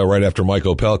Beck right after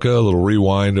Michael Pelka, a little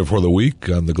rewind for the week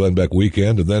on the Glenn Beck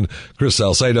weekend. And then Chris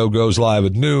Salcedo goes live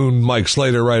at noon. Mike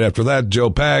Slater right after that. Joe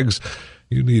Pags.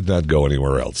 You need not go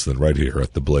anywhere else than right here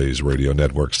at the Blaze Radio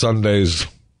Network. Sundays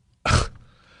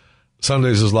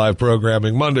is live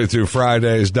programming. Monday through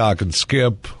Fridays, Doc and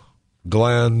Skip.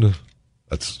 Glenn.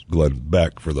 That's Glenn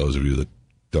Beck, for those of you that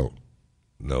don't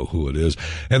know who it is.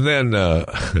 And then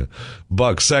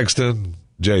Buck Sexton,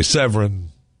 Jay Severin,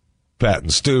 Pat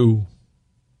and Stu.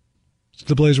 It's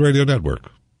the Blaze Radio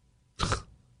Network.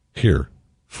 Here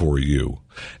for you.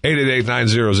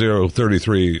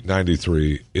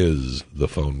 888-900-3393 is the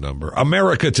phone number.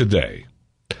 America Today.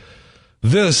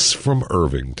 This from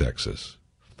Irving, Texas.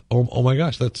 Oh my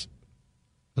gosh, that's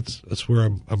where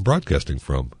I'm broadcasting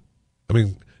from.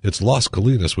 It's Las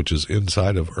Colinas, which is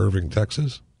inside of Irving,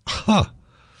 Texas.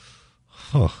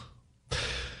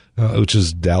 Which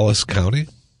is Dallas County.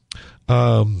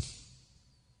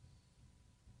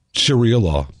 Sharia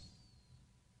law.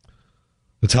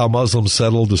 It's how Muslims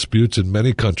settle disputes in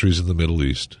many countries in the Middle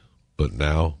East. But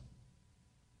now,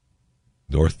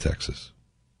 North Texas.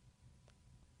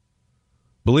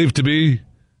 believed to be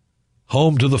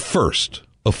home to the first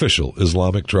official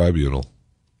Islamic tribunal.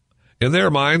 In their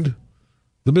mind,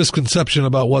 the misconception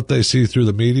about what they see through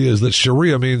the media is that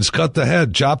Sharia means cut the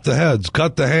head, chop the heads,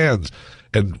 cut the hands.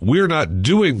 And we're not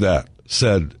doing that,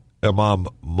 said Imam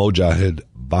Mojahid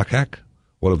Bakak,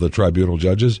 one of the tribunal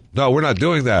judges. No, we're not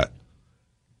doing that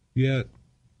yet.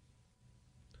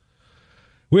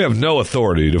 We have no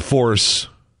authority to force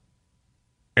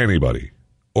anybody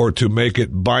or to make it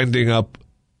binding up.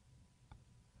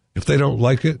 If they don't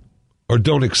like it or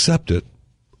don't accept it,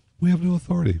 we have no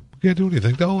authority. We can't do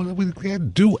anything. No, we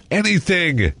can't do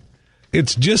anything.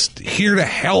 It's just here to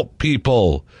help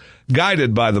people.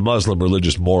 Guided by the Muslim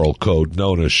religious moral code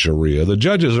known as Sharia, the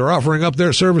judges are offering up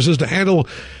their services to handle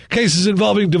cases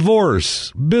involving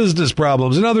divorce, business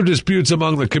problems, and other disputes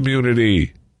among the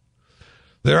community.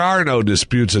 There are no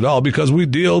disputes at all because we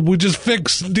deal with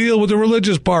the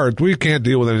religious part. We can't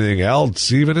deal with anything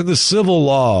else, even in the civil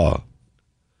law.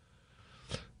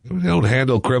 We don't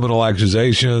handle criminal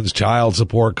accusations, child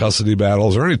support, custody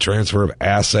battles, or any transfer of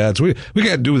assets. We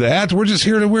can't do that. We're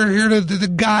here to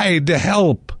guide, to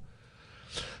help.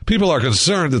 People are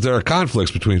concerned that there are conflicts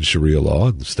between Sharia law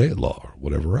and state law or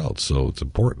whatever else, so it's an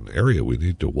important area we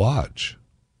need to watch.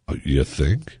 You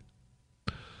think?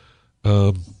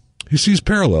 He sees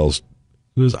parallels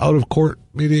to his out-of-court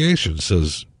mediation,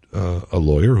 says a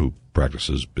lawyer who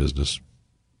practices business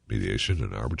mediation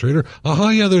and arbitrator.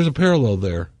 Yeah, there's a parallel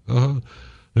there.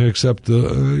 Except,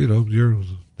 you're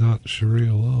not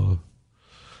Sharia law.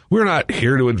 We're not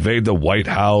here to invade the White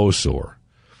House or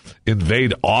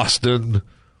invade Austin.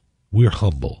 We're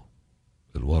humble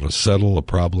and want to settle a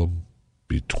problem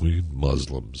between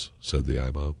Muslims, said the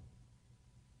imam.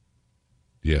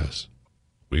 Yes,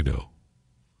 we know.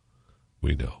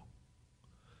 We know.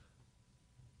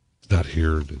 It's not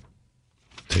here to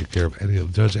take care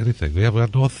of judge anything. We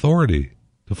have no authority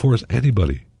to force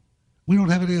anybody. We don't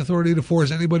have any authority to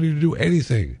force anybody to do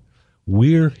anything.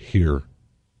 We're here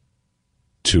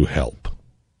to help.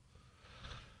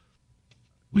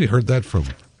 We heard that from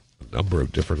a number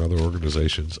of different other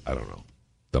organizations. I don't know.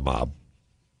 The mob.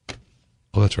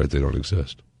 Oh, that's right. They don't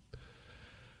exist.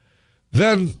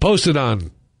 Then posted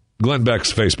on Glenn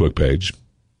Beck's Facebook page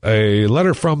a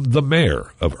letter from the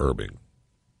mayor of Irving,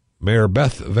 Mayor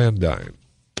Beth Van Dyne.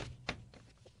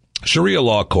 Sharia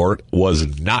law court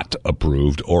was not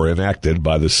approved or enacted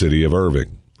by the city of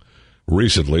Irving.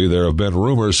 Recently, there have been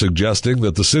rumors suggesting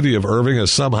that the city of Irving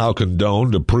has somehow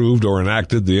condoned, approved, or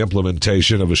enacted the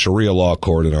implementation of a Sharia law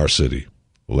court in our city.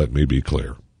 Let me be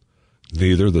clear.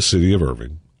 Neither the city of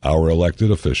Irving, our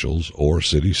elected officials, or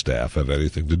city staff have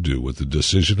anything to do with the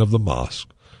decision of the mosque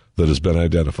that has been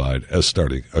identified as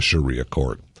starting a Sharia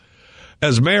court.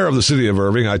 As mayor of the city of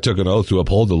Irving, I took an oath to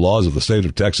uphold the laws of the state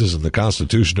of Texas and the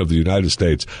Constitution of the United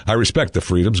States. I respect the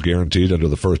freedoms guaranteed under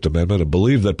the First Amendment and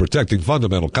believe that protecting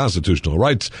fundamental constitutional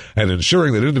rights and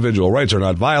ensuring that individual rights are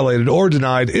not violated or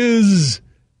denied is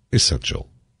essential.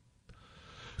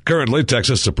 Currently,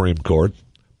 Texas Supreme Court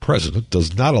President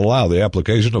does not allow the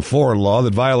application of foreign law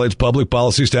that violates public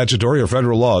policy, statutory, or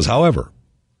federal laws. However,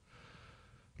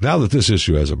 now that this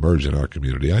issue has emerged in our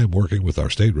community, I am working with our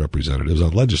state representatives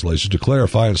on legislation to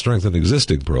clarify and strengthen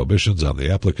existing prohibitions on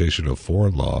the application of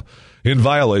foreign law in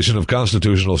violation of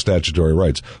constitutional statutory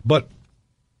rights. But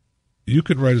you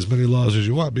can write as many laws as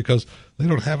you want because they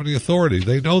don't have any authority.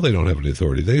 They know they don't have any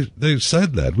authority. They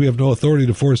said that. We have no authority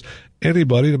to force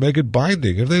anybody to make it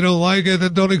binding. If they don't like it,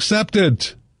 then don't accept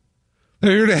it.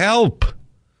 They're here to help.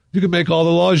 You can make all the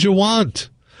laws you want.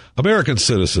 American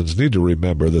citizens need to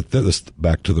remember that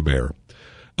back to the mayor.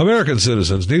 American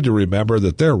citizens need to remember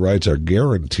that their rights are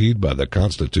guaranteed by the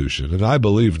Constitution, and I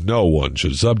believe no one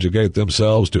should subjugate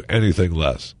themselves to anything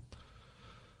less.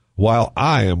 While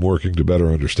I am working to better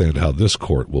understand how this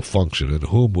court will function and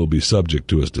whom will be subject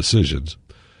to its decisions,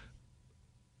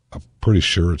 I'm pretty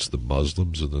sure it's the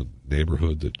Muslims in the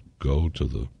neighborhood that go to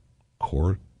the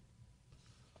court.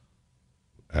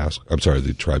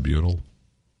 The tribunal.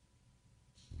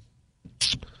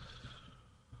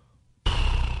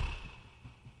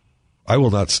 I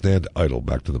will not stand idle.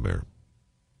 Back to the mayor.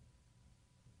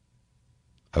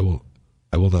 I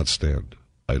will not stand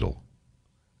idle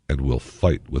and will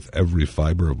fight with every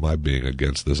fiber of my being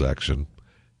against this action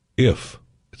if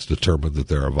it's determined that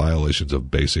there are violations of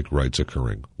basic rights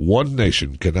occurring. One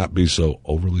nation cannot be so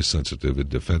overly sensitive in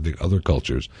defending other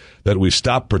cultures that we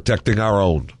stop protecting our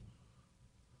own.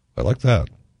 I like that.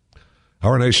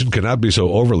 Our nation cannot be so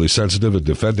overly sensitive in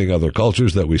defending other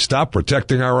cultures that we stop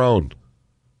protecting our own.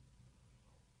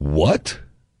 What?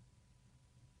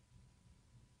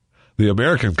 The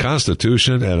American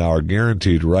Constitution and our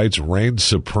guaranteed rights reign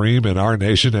supreme in our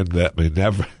nation, and that may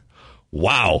never...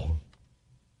 Wow.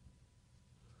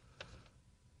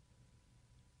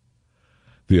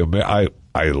 I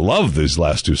love these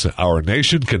last two sentences. Our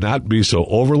nation cannot be so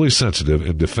overly sensitive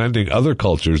in defending other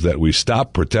cultures that we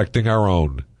stop protecting our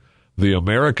own. The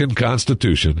American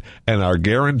Constitution and our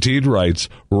guaranteed rights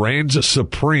reigns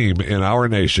supreme in our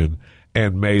nation,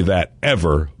 and may that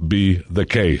ever be the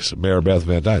case. Mayor Beth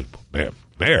Van Dyne.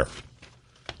 Mayor.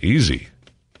 Easy.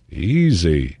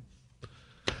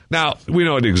 Now, we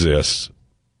know it exists.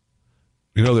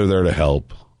 We know they're there to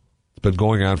help. It's been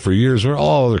going on for years. There are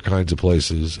all other kinds of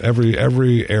places. Every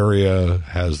area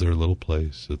has their little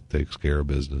place that takes care of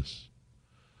business.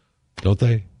 Don't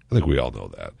they? I think we all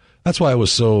know that. That's why it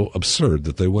was so absurd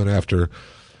that they went after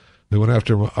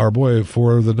our boy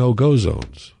for the no-go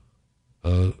zones.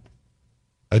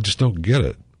 I just don't get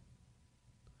it.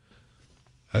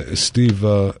 Steve,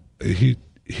 he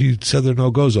said there are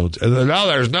no-go zones. And no,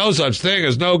 there's no such thing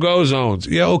as no-go zones.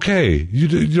 Yeah, okay.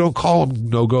 You don't call them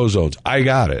no-go zones. I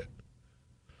got it.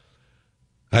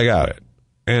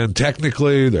 And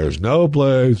technically, there's no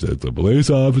place that the police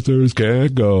officers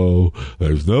can't go.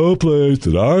 There's no place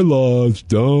that our laws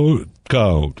don't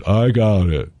count. I got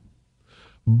it.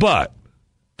 But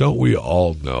don't we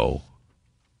all know?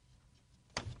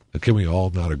 Can we all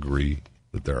not agree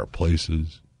that there are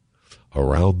places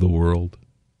around the world,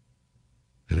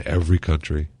 in every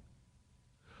country,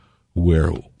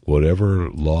 where whatever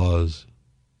laws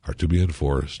are to be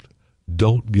enforced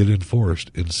don't get enforced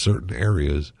in certain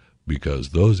areas because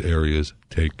those areas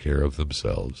take care of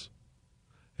themselves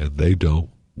and they don't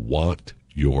want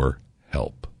your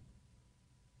help?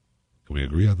 Can we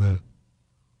agree on that?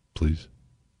 Please?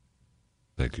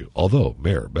 Thank you. Although,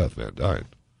 Mayor Beth Van Dyne,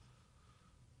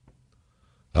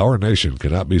 our nation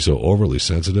cannot be so overly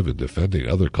sensitive in defending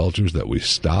other cultures that we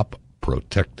stop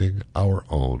protecting our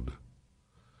own.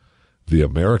 The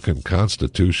American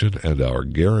Constitution and our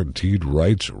guaranteed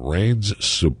rights reigns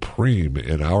supreme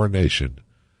in our nation,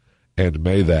 and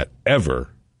may that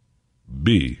ever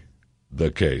be the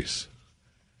case.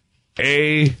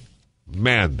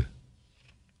 Amen.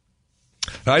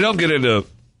 I don't get into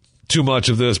too much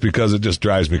of this because it just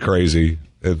drives me crazy.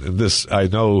 And this, I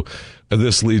know,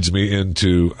 this leads me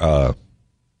into the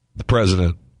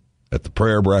president at the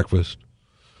prayer breakfast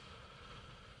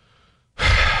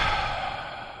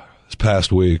this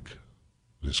past week,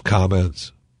 his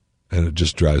comments, and it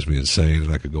just drives me insane,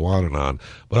 and I could go on and on.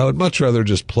 But I would much rather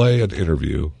just play an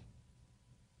interview,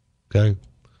 okay,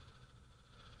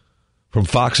 from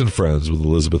Fox and Friends with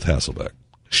Elizabeth Hasselbeck.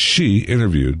 She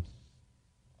interviewed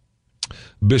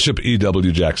Bishop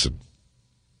E.W. Jackson.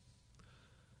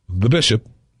 The bishop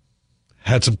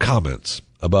had some comments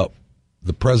about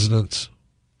the president's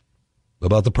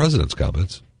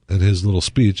comments and his little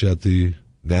speech at the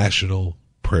National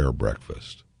Prayer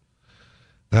Breakfast.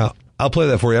 Now, I'll play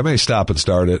that for you. I may stop and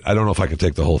start it. I don't know if I can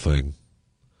take the whole thing.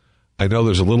 I know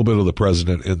there's a little bit of the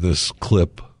president in this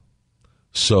clip,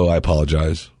 so I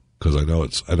apologize because I know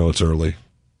it's early.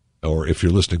 Or if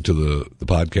you're listening to the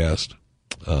podcast,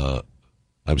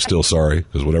 I'm still sorry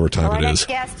because whatever time it is.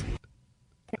 Guest.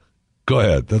 Go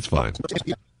ahead. That's fine.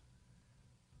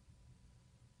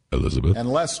 Elizabeth. And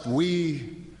lest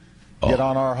we get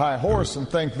on our high horse and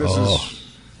think this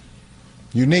is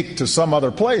unique to some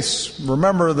other place,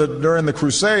 remember that during the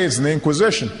Crusades and the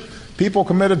Inquisition, people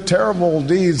committed terrible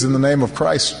deeds in the name of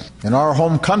Christ. In our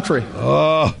home country,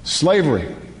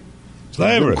 slavery,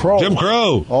 Jim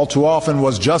Crow, all too often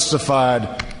was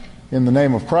justified in the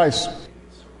name of Christ.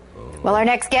 Well, our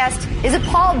next guest is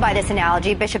appalled by this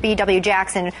analogy. Bishop E.W.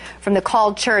 Jackson from the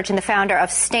Called Church and the founder of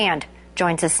Stand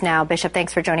joins us now. Bishop,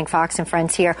 thanks for joining Fox and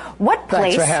Friends here.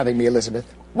 Thanks for having me, Elizabeth.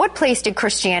 What place did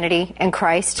Christianity and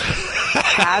Christ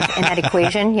have in that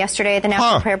equation yesterday at the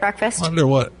National Prayer Breakfast? I wonder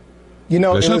what. You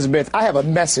know, Bishop? Elizabeth, I have a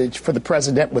message for the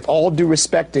president with all due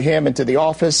respect to him and to the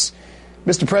office.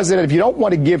 Mr. President, if you don't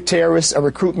want to give terrorists a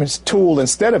recruitment tool,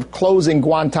 instead of closing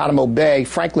Guantanamo Bay,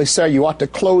 frankly, sir, you ought to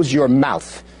close your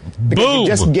mouth. Because Boom. you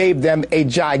just gave them a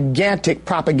gigantic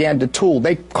propaganda tool.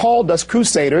 They called us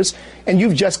crusaders, and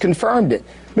you've just confirmed it.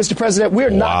 Mr. President, we're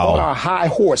not on our high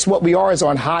horse. What we are is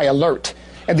on high alert.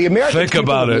 And the American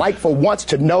people would like for once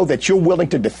to know that you're willing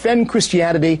to defend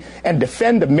Christianity and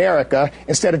defend America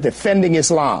instead of defending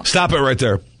Islam. Stop it right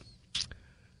there.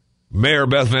 Mayor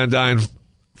Beth Van Dyne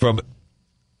from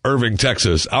Irving,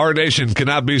 Texas. Our nation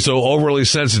cannot be so overly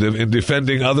sensitive in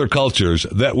defending other cultures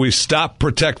that we stop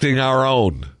protecting our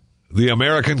own. The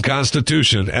American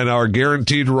Constitution and our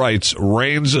guaranteed rights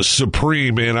reigns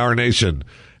supreme in our nation,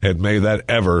 and may that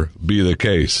ever be the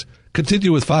case.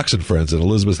 Continue with Fox and Friends and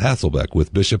Elizabeth Hasselbeck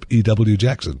with Bishop E.W.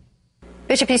 Jackson.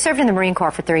 Bishop, you served in the Marine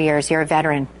Corps for 3 years. You're a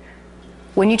veteran.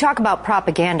 When you talk about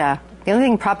propaganda, the only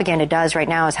thing propaganda does right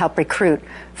now is help recruit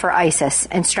for ISIS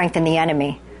and strengthen the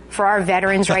enemy. For our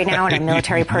veterans right now and our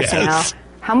military personnel, Yes.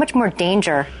 how much more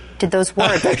danger did those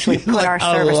words actually put our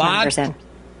service members in?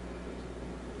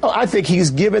 Oh, I think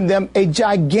he's given them a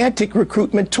gigantic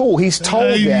recruitment tool. He's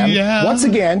told them, once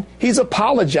again, he's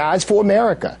apologized for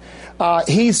America.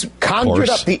 He's conjured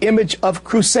up the image of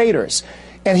crusaders.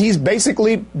 And he's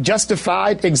basically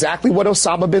justified exactly what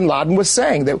Osama bin Laden was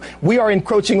saying, that we are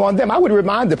encroaching on them. I would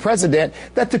remind the president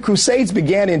that the Crusades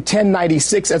began in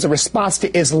 1096 as a response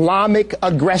to Islamic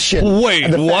aggression. Wait,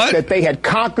 and the what? fact that they had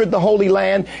conquered the Holy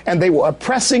Land and they were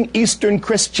oppressing Eastern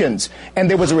Christians. And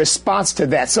there was a response to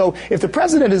that. So if the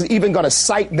president is even going to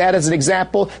cite that as an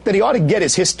example, then he ought to get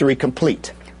his history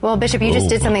complete. Well, Bishop, you just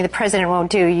did something the president won't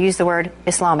do. You used the word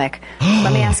Islamic.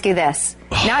 Let me ask you this.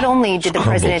 Not only did the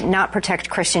president not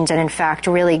protect Christians and, in fact,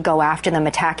 really go after them,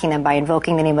 attacking them by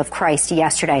invoking the name of Christ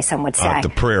yesterday, some would say. The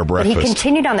prayer breakfast. But he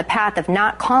continued on the path of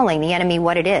not calling the enemy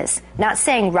what it is, not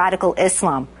saying radical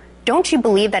Islam. Don't you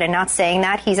believe that in not saying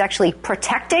that, he's actually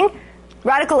protecting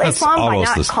radical Islam by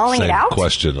not calling it out?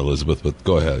 Question, Elizabeth, but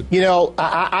go ahead. You know,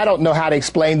 I don't know how to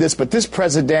explain this, but this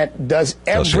president does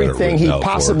everything he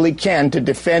possibly can to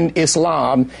defend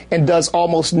Islam and does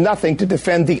almost nothing to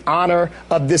defend the honor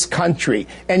of this country.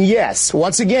 And yes,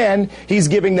 once again, he's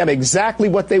giving them exactly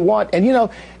what they want. And, you know,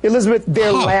 Elizabeth,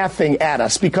 they're laughing at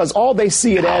us because all they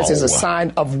see it as is a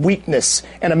sign of weakness,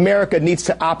 and America needs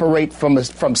to operate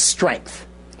from strength.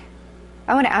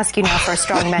 I want to ask you now for a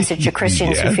strong message to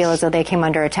Christians who feel as though they came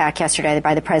under attack yesterday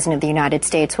by the President of the United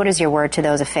States. What is your word to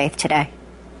those of faith today?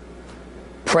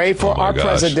 Pray for our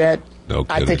president. No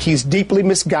I think he's deeply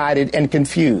misguided and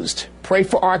confused. Pray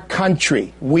for our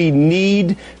country. We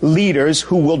need leaders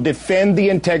who will defend the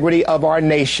integrity of our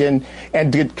nation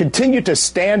and to continue to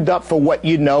stand up for what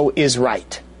you know is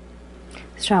right.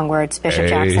 Strong words. Bishop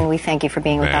Jackson, we thank you for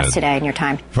being with us today and your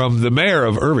time. From the mayor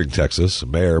of Irving, Texas,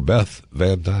 Mayor Beth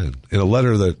Van Dyne, in a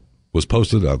letter that was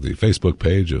posted on the Facebook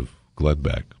page of Glenn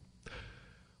Beck.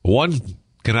 One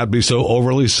cannot be so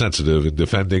overly sensitive in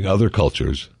defending other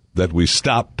cultures that we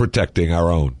stop protecting our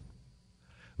own.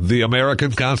 The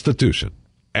American Constitution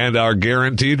and our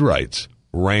guaranteed rights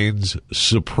reigns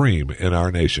supreme in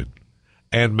our nation,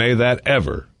 and may that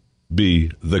ever be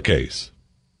the case.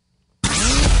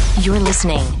 You're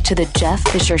listening to The Jeff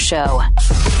Fisher Show,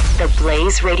 the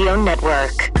Blaze Radio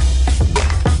Network.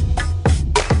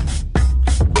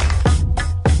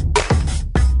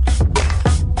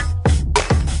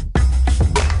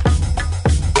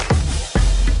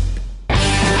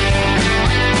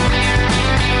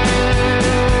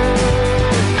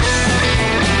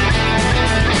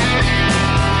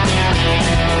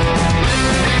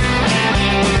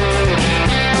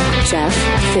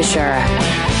 Jeff Fisher.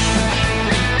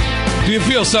 Do you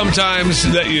feel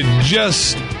sometimes that you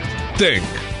just think,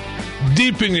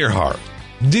 deep in your heart,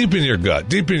 deep in your gut,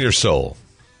 deep in your soul,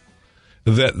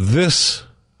 that this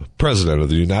president of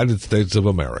the United States of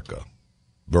America,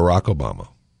 Barack Obama,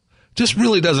 just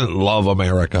really doesn't love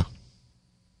America?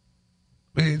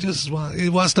 I mean, he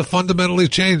wants to fundamentally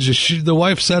change. The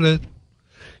wife said it.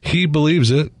 He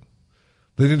believes it.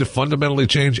 They need to fundamentally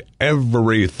change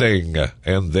everything,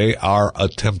 and they are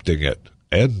attempting it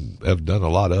and have done a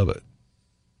lot of it.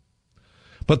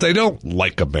 But they don't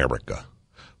like America.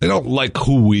 They don't like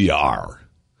who we are.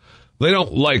 They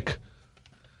don't like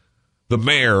the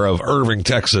mayor of Irving,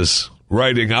 Texas,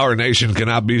 writing, "Our nation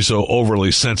cannot be so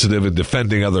overly sensitive in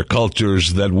defending other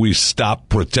cultures that we stop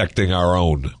protecting our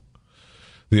own.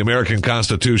 The American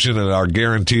Constitution and our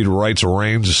guaranteed rights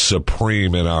reigns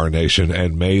supreme in our nation,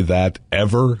 and may that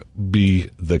ever be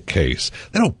the case."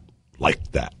 They don't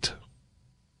like that.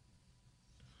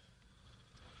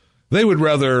 They would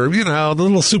rather, the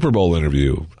little Super Bowl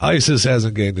interview. ISIS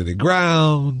hasn't gained any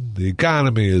ground. The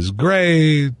economy is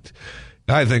great.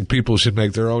 I think people should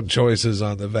make their own choices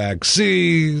on the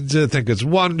vaccines. I think it's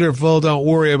wonderful. Don't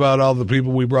worry about all the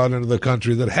people we brought into the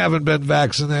country that haven't been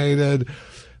vaccinated.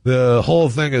 The whole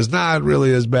thing is not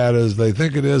really as bad as they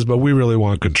think it is, but we really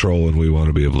want control, and we want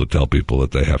to be able to tell people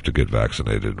that they have to get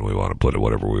vaccinated, and we want to put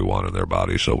whatever we want in their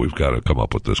body, so we've got to come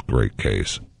up with this great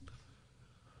case.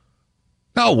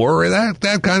 Don't worry,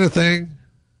 that kind of thing.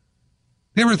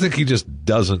 You ever think he just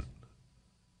doesn't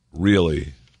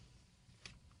really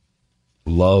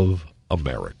love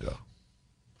America?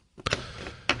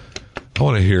 I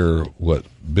want to hear what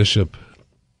Bishop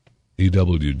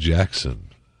E.W. Jackson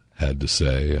had to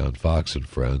say on Fox and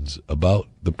Friends about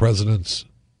the president's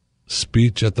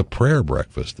speech at the prayer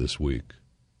breakfast this week.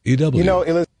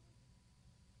 E.W.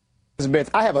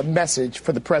 Elizabeth, I have a message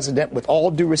for the president with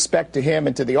all due respect to him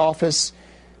and to the office.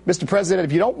 Mr. President,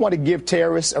 if you don't want to give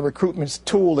terrorists a recruitment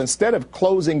tool, instead of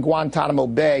closing Guantanamo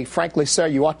Bay, frankly, sir,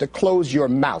 you ought to close your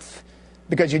mouth,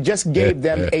 because you just gave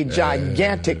them a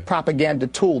gigantic propaganda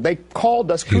tool. They called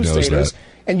us crusaders,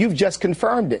 and you've just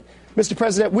confirmed it. Mr.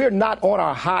 President, we're not on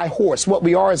our high horse. What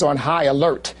we are is on high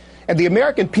alert. And the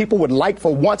American people would like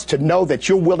for once to know that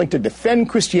you're willing to defend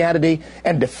Christianity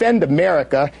and defend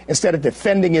America instead of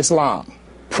defending Islam.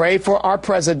 Pray for our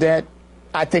president.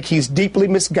 I think he's deeply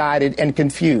misguided and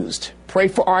confused. Pray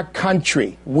for our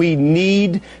country. We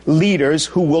need leaders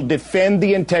who will defend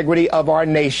the integrity of our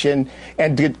nation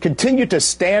and to continue to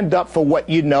stand up for what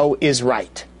you know is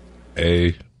right.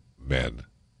 Amen.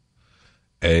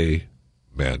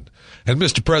 Amen. And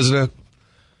Mr. President,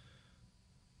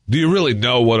 do you really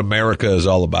know what America is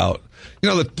all about? You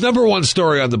know, the number one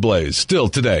story on the Blaze still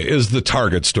today is the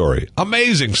Target story.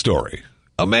 Amazing story.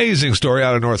 Amazing story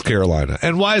out of North Carolina.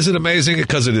 And why is it amazing?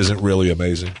 Because it isn't really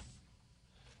amazing.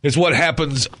 It's what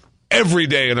happens every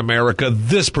day in America.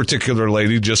 This particular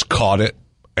lady just caught it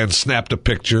and snapped a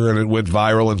picture, and it went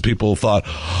viral, and people thought,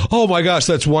 oh my gosh,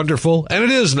 that's wonderful. And it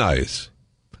is nice.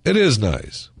 It is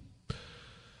nice.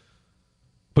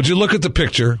 But you look at the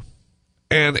picture,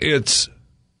 and it's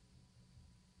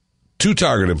two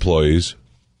Target employees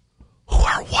who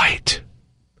are white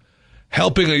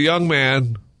helping a young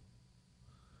man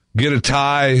get a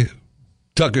tie,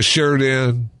 tuck a shirt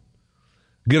in,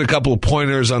 get a couple of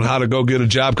pointers on how to go get a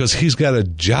job, because he's got a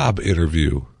job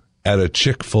interview at a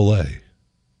Chick-fil-A.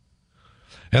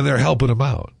 And they're helping him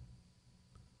out.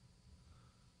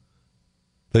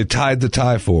 They tied the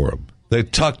tie for him. They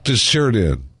tucked his shirt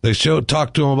in. They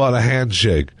talked to him about a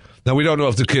handshake. Now, we don't know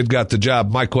if the kid got the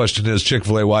job. My question is,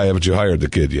 Chick-fil-A, why haven't you hired the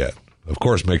kid yet? Of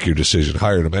course, make your decision.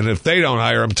 Hire him. And if they don't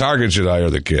hire him, Target should hire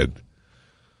the kid.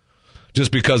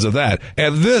 Just because of that.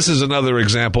 And this is another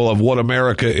example of what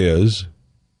America is.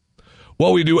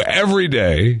 What we do every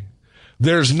day.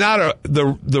 There's not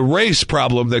the race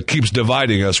problem that keeps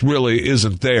dividing us really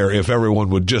isn't there if everyone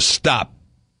would just stop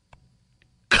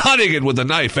cutting it with a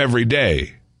knife every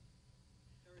day.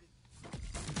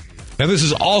 And this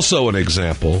is also an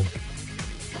example.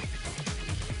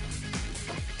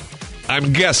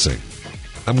 I'm guessing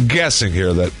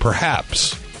here that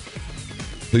perhaps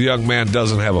the young man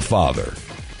doesn't have a father.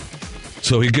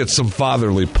 So he gets some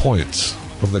fatherly points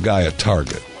from the guy at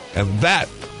Target. And that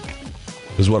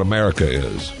is what America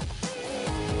is.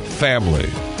 Family,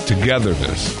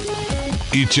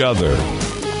 togetherness, each other.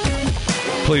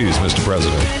 Please, Mr.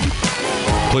 President.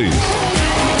 Please.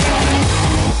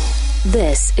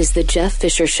 This is the Jeff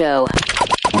Fisher Show.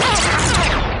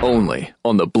 Only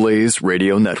on the Blaze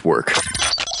Radio Network.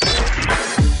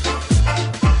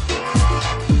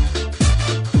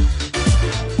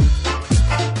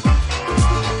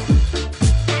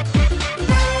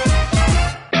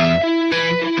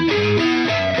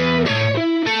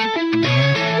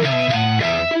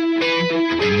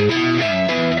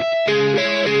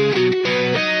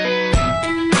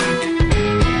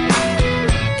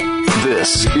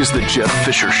 This is the Jeff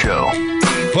Fisher Show.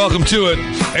 Welcome to it.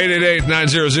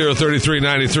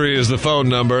 888-900-3393 is the phone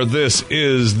number. This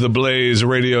is the Blaze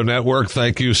Radio Network.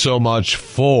 Thank you so much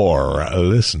for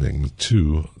listening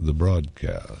to the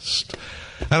broadcast.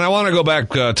 And I want to go back,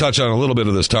 touch on a little bit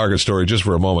of this Target story just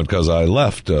for a moment, because I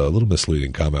left a little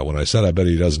misleading comment when I said I bet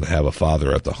he doesn't have a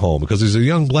father at the home, because he's a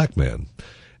young black man.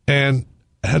 And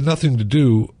had nothing to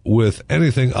do with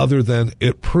anything other than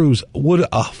it proves, would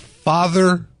a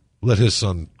father let his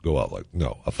son go out like,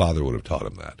 no, a father would have taught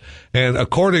him that. And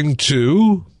according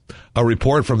to a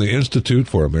report from the Institute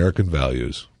for American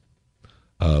Values,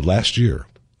 last year,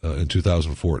 in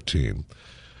 2014,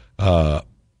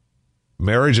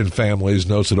 Marriage and Families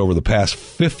notes that over the past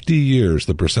 50 years,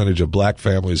 the percentage of black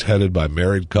families headed by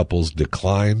married couples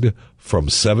declined from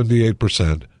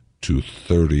 78% to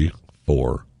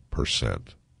 34%.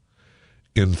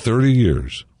 In 30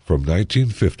 years, from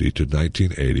 1950 to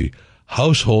 1980,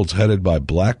 households headed by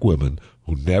black women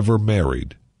who never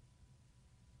married.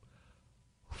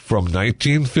 From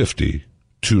 1950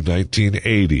 to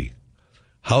 1980,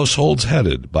 households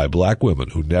headed by black women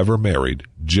who never married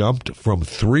jumped from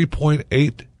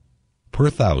 3.8 per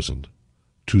thousand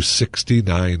to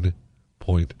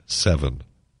 69.7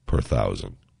 per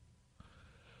thousand.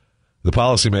 The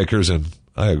policymakers, and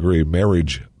I agree,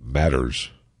 marriage matters.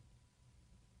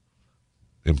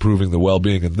 Improving the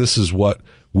well-being, and this is what,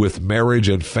 with marriage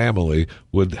and family,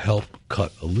 would help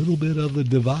cut a little bit of the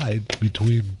divide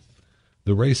between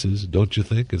the races, don't you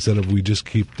think? Instead of we just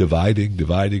keep dividing,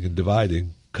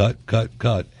 cut,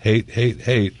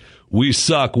 hate. We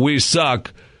suck.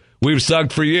 We've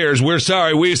sucked for years. We're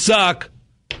sorry. We suck.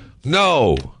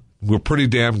 No, we're pretty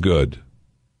damn good.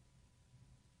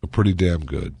 We're pretty damn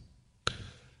good.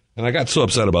 And I got so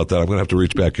upset about that, I'm going to have to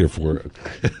reach back here for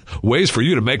ways for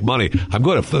you to make money. I'm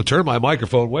going to turn my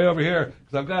microphone way over here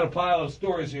because I've got a pile of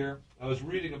stories here. I was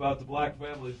reading about the black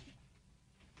families,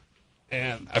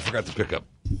 and I forgot to pick up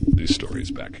these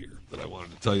stories back here that I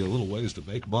wanted to tell you a little ways to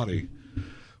make money.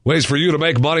 Ways for you to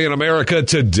make money in America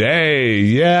today.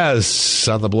 Yes,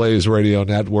 on the Blaze Radio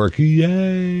Network. Yay.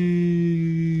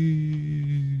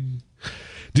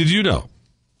 Did you know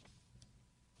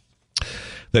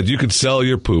that you can sell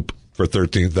your poop for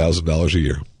 $13,000 a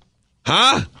year?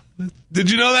 Huh?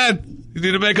 Did you know that? You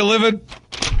need to make a living?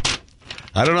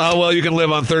 I don't know how well you can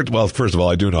live on well, first of all,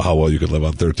 I do know how well you can live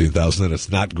on $13,000, and it's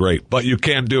not great, but you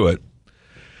can do it.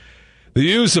 The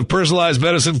use of personalized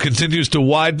medicine continues to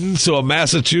widen, so a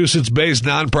Massachusetts-based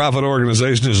nonprofit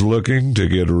organization is looking to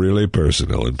get really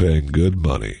personal and paying good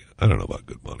money. I don't know about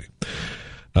good money.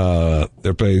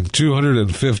 They're paying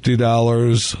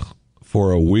 $250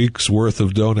 for a week's worth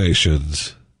of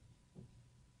donations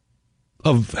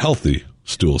of healthy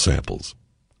stool samples.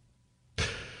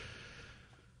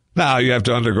 Now, you have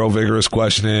to undergo vigorous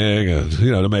questioning and,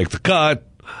 to make the cut.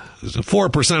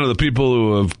 4% of the people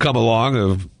who have come along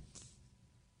have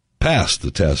passed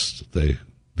the test they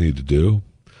need to do.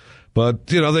 But,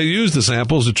 they use the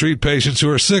samples to treat patients who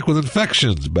are sick with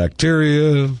infections,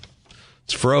 bacteria.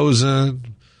 It's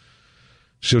frozen.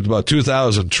 Shipped about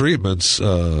 2,000 treatments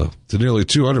to nearly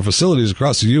 200 facilities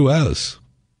across the U.S.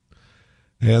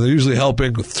 And they're usually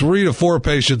helping 3 to 4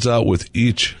 patients out with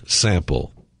each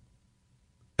sample.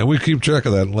 And we keep track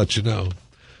of that and let you know.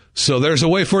 So there's a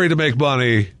way for you to make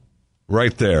money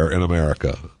right there in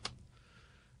America.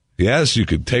 Yes, you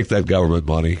could take that government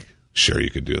money. Sure, you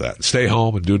could do that. Stay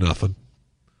home and do nothing.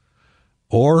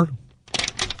 Or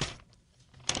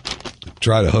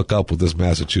try to hook up with this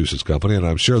Massachusetts company, and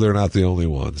I'm sure they're not the only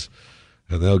ones.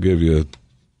 And they'll give you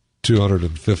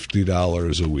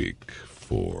 $250 a week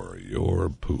for your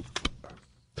poop.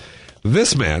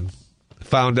 This man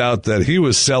found out that he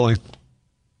was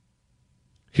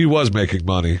making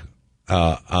money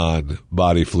on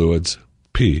body fluids,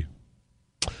 pee.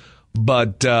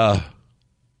 But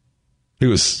he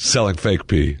was selling fake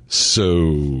pee,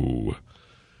 so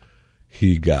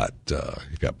he got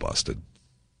busted.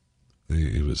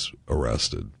 He was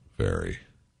arrested. Very,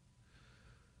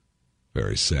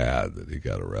 very sad that he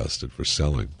got arrested for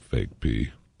selling fake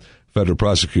pee. Federal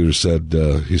prosecutor said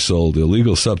he sold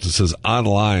illegal substances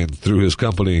online through his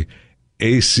company,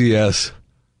 ACS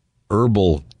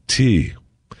Herbal Tea.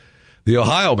 The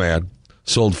Ohio man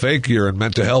sold fake urine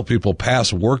meant to help people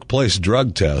pass workplace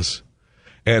drug tests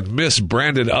and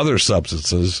misbranded other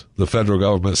substances the federal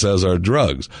government says are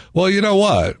drugs. Well, you know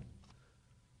what?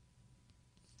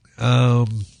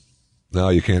 No,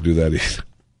 you can't do that either.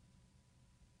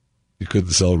 You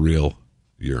couldn't sell real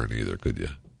urine either, could you?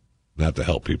 Not to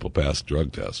help people pass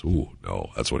drug tests. Ooh,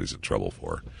 no, that's what he's in trouble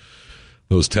for.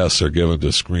 Those tests are given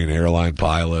to screen airline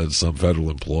pilots, some federal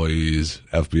employees,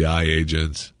 FBI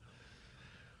agents.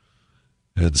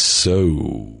 And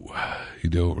so you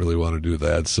don't really want to do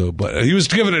that. So, but he was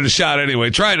giving it a shot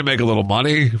anyway, trying to make a little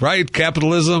money, right?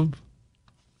 Capitalism.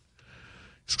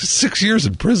 6 years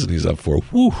in prison he's up for.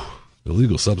 Whew.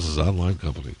 Illegal substances online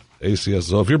company. ACS.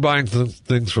 So if you're buying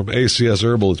things from ACS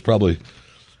Herbal, it's probably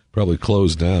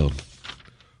closed down.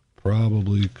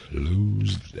 Probably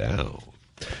closed down.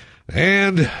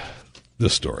 And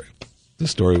this story.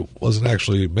 This story wasn't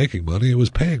actually making money. It was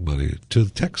paying money to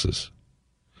Texas.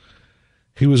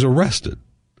 He was arrested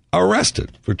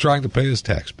for trying to pay his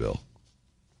tax bill.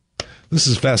 This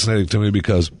is fascinating to me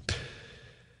because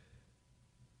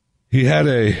he had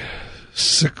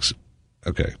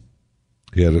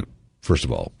first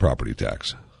of all, property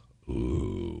tax.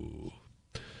 Ooh.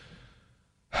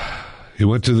 He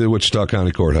went to the Wichita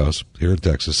County Courthouse here in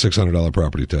Texas, $600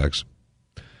 property tax,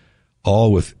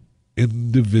 all with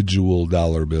individual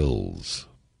dollar bills,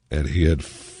 and he had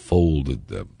folded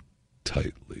them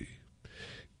tightly.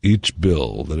 Each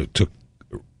bill that it took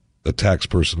a tax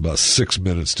person about 6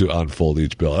 minutes to unfold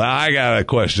each bill. I got a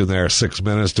question there. 6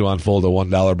 minutes to unfold a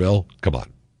 $1 bill? Come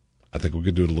on. I think we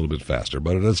could do it a little bit faster,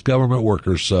 but it's government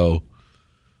workers, so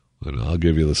I'll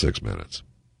give you the 6 minutes.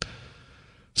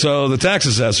 So the tax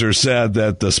assessor said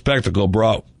that the spectacle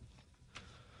brought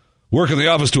work in the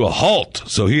office to a halt,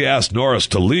 so he asked Norris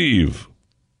to leave.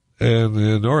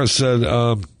 And Norris said,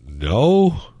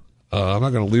 no, I'm not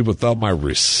going to leave without my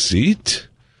receipt.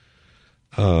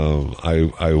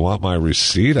 I want my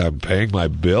receipt. I'm paying my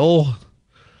bill.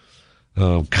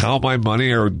 count my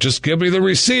money or just give me the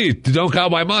receipt. Don't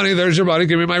count my money. There's your money.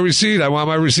 Give me my receipt. I want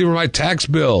my receipt for my tax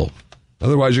bill.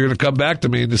 Otherwise, you're going to come back to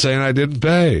me and saying I didn't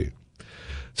pay.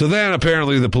 So then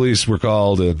apparently the police were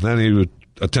called, and then he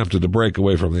attempted to break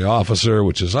away from the officer,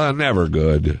 which is never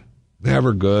good.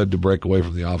 Never good to break away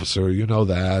from the officer. You know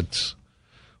that.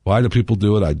 Why do people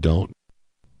do it?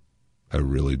 I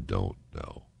really don't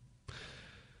know.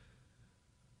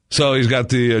 So he's got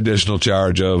the additional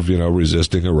charge of,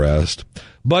 resisting arrest.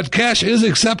 But cash is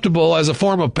acceptable as a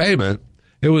form of payment.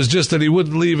 It was just that he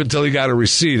wouldn't leave until he got a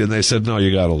receipt, and they said, no,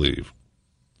 you got to leave.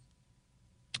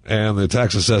 And the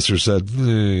tax assessor said,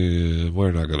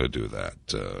 we're not going to do that.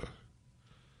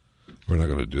 We're not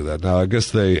going to do that. Now, I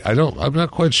guess I'm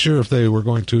not quite sure if they were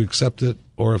going to accept it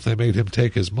or if they made him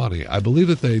take his money. I believe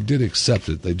that they did accept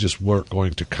it. They just weren't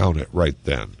going to count it right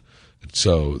then. And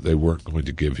so they weren't going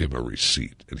to give him a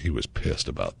receipt, and he was pissed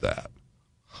about that.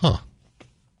 Huh.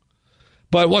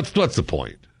 But what's the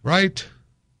point, right?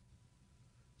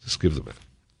 Just give them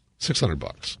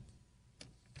 $600.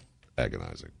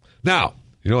 Agonizing. Now,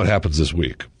 you know what happens this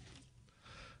week?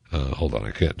 Hold on,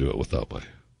 I can't do it without my...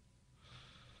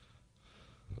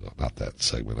 Not that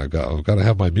segment. I've got to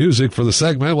have my music for the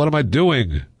segment. What am I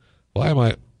doing?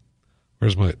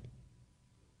 Where's my...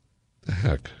 The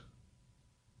heck?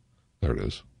 There it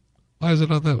is. Why is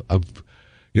it on that?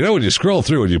 When you scroll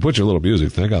through and you put your little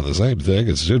music thing on the same thing,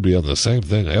 it should be on the same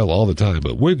thing all the time.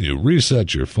 But when you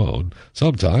reset your phone,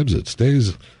 sometimes it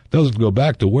doesn't go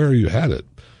back to where you had it.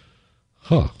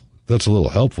 Huh. That's a little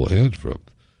helpful hint for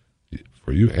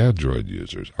you Android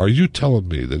users. Are you telling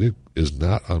me that it is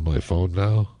not on my phone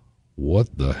now?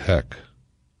 What the heck?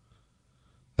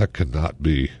 That cannot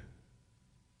be.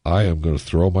 I am going to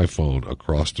throw my phone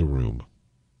across the room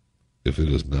if it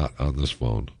is not on this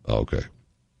phone. Oh, okay.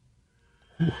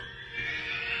 Whew.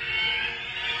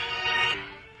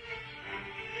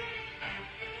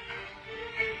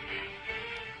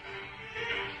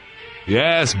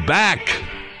 Yes, back.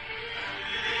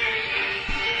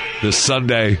 This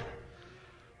Sunday,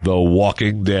 The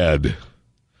Walking Dead.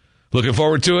 Looking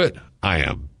forward to it? I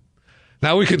am.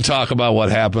 Now, we can talk about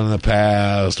what happened in the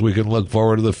past. We can look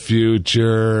forward to the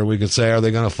future. We can say, are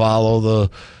they going to follow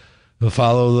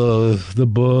the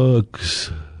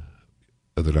books?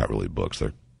 They're not really books.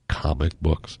 They're comic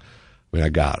books. I mean, I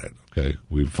got it, okay?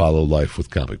 We follow life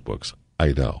with comic books.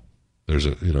 I know. There's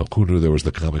who knew there was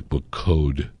the comic book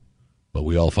code? But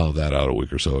we all found that out a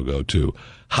week or so ago, too.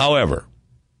 However,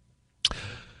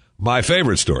 my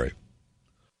favorite story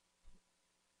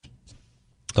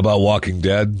about Walking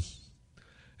Dead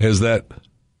is that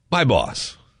my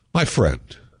boss, my friend,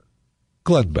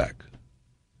 Glenn Beck,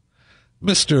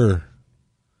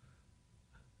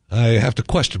 I have to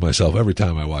question myself every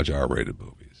time I watch R-rated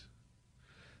movies.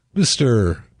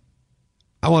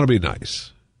 I want to be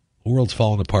nice. The world's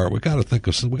falling apart. We got to think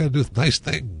of we got to do nice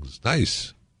things.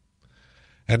 Nice.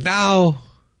 And now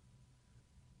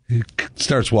he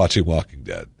starts watching Walking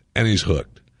Dead, and he's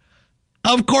hooked.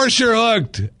 Of course you're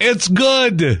hooked. It's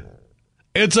good.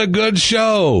 It's a good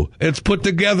show. It's put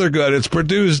together good. It's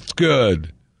produced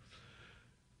good.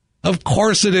 Of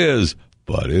course it is,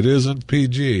 but it isn't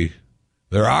PG.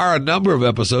 There are a number of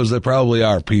episodes that probably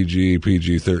are PG,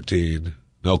 PG-13,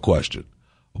 no question.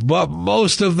 But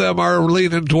most of them are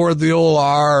leaning toward the old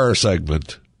R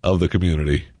segment of the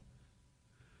community.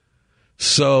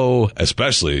 So,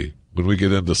 especially when we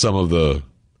get into some of the,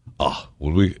 I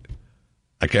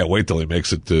can't wait till he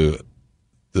makes it to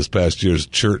this past year's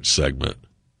church segment.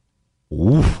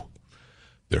 Ooh,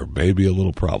 there may be a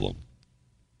little problem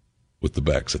with the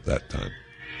Becks at that time.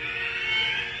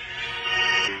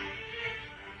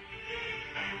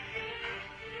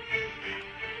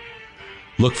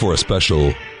 Look for a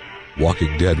special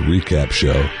Walking Dead recap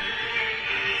show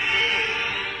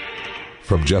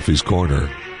from Jeffy's Corner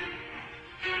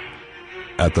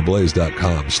at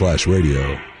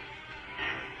theblaze.com/radio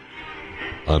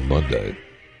on Monday.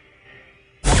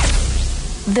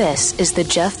 This is the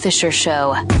Jeff Fisher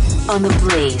Show on the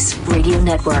Blaze Radio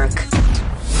Network.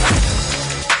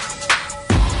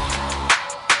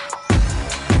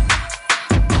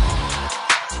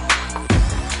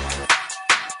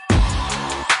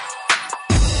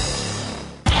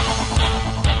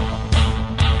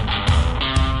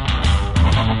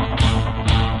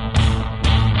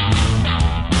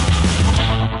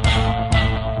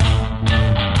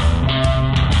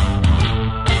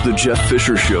 The Jeff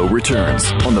Fisher Show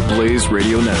returns on the Blaze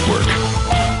Radio Network.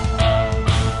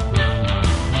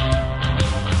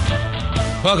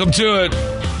 Welcome to it.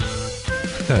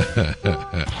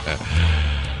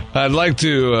 I'd like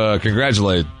to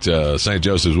congratulate St.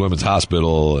 Joseph's Women's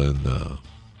Hospital in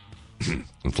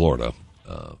Florida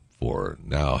for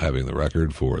now having the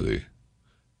record for the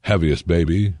heaviest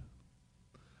baby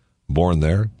born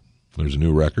there. There's a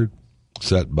new record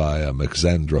set by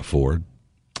Maxandra Ford.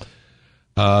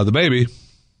 The baby,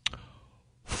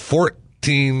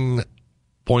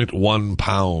 14.1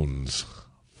 pounds.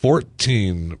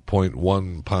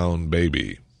 14.1 pound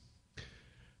baby.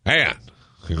 And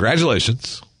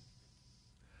congratulations.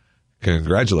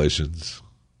 Congratulations.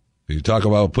 You talk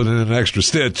about putting in an extra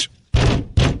stitch.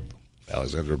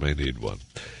 Alexandra may need one.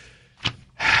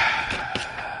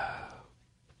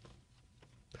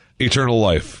 Eternal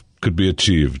life could be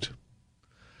achieved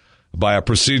by a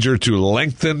procedure to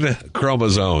lengthen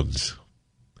chromosomes.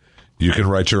 You can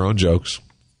write your own jokes.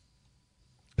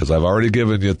 As I've already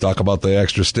given you, talk about the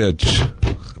extra stitch.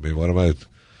 I mean, what am I?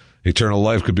 Eternal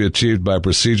life could be achieved by a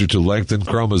procedure to lengthen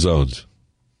chromosomes.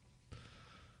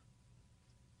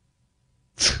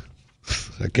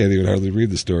 I can't even hardly read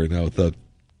the story now without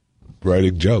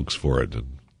writing jokes for it.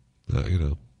 And,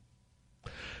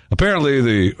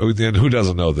 Apparently, and who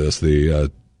doesn't know this,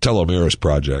 the telomerase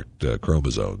project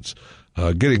chromosomes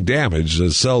getting damaged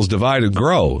as cells divide and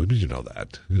grow. I mean, you know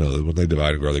that. When they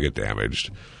divide and grow, they get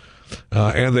damaged.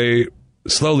 And they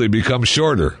slowly become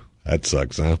shorter. That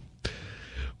sucks, huh?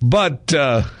 But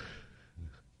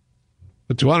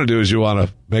what you want to do is you want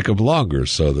to make them longer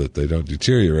so that they don't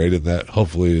deteriorate, and that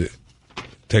hopefully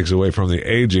takes away from the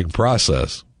aging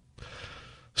process.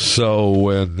 So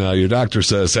when your doctor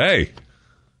says, hey,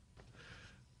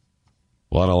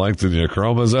 want to lengthen your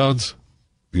chromosomes?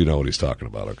 You know what he's talking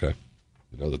about, okay?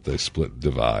 You know that they split and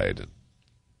divide. And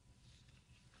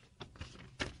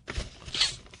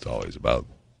it's always about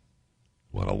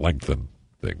want to lengthen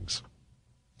things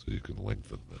so you can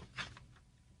lengthen the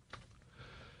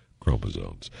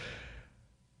chromosomes.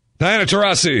 Diana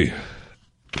Taurasi,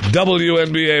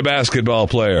 WNBA basketball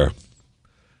player.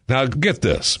 Now, get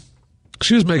this.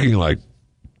 She was making like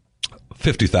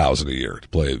 $50,000 a year to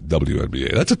play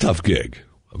WNBA. That's a tough gig.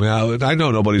 I mean, I know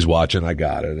nobody's watching. I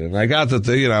got it. And I got that,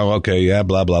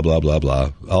 blah, blah, blah, blah, blah.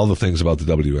 All the things about the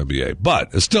WNBA. But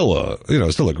it's still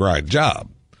a grind job.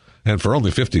 And for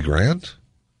only $50,000.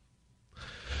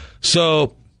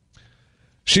 So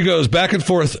she goes back and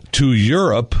forth to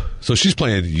Europe. So she's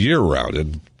playing year round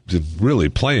and really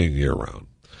playing year round.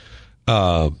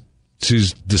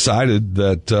 She's decided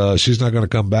that she's not going to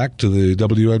come back to the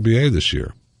WNBA this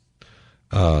year.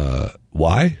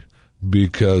 Why?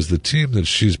 Because the team that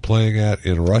she's playing at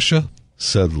in Russia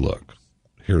said, look,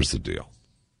 here's the deal.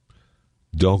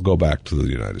 Don't go back to the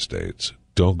United States.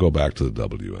 Don't go back to the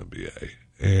WNBA.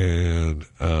 And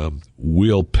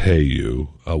we'll pay you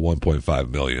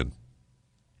 $1.5 million,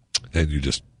 and you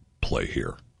just play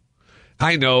here.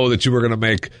 I know that you were going to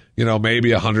make,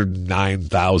 maybe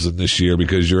 $109,000 this year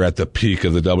because you're at the peak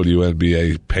of the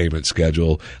WNBA payment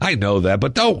schedule. I know that,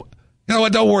 but don't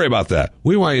worry about that.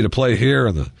 We want you to play here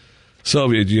in the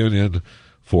Soviet Union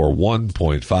for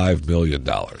 $1.5 million.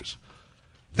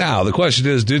 Now, the question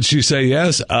is, did she say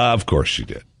yes? Of course she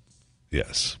did.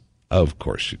 Yes, of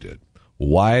course she did.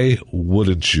 Why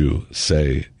wouldn't you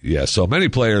say yes? So many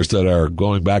players that are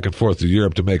going back and forth to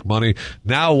Europe to make money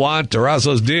now want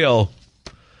Taraso's deal.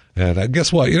 And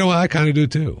guess what? You know what? I kind of do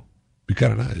too. Be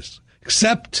kind of nice.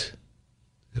 Except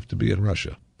you have to be in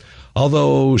Russia.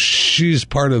 Although she's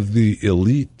part of the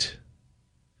elite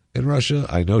in Russia.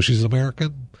 I know she's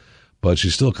American, but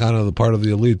she's still kind of the part of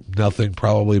the elite. Nothing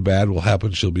probably bad will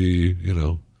happen. She'll be,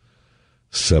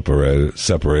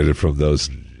 separated from those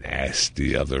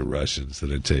nasty other Russians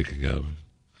that are taking over.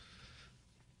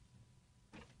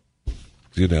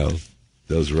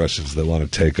 Those Russians that want to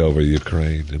take over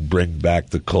Ukraine and bring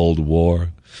back the Cold War.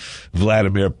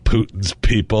 Vladimir Putin's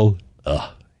people.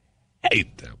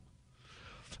 Hate them.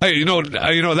 Hey,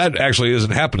 that actually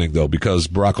isn't happening, though, because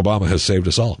Barack Obama has saved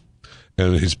us all.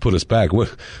 And he's put us back.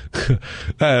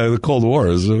 The Cold War,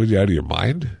 is you out of your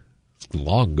mind? It's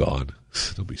long gone.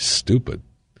 Don't be stupid.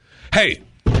 Hey,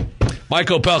 Mike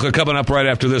Opelka coming up right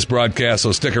after this broadcast,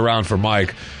 so stick around for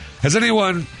Mike. Has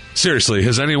anyone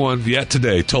yet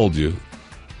today told you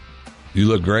you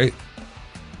look great?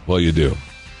 Well, you do.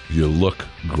 You look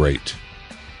great.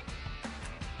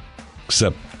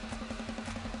 Except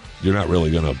you're not really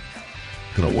gonna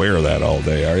wear that all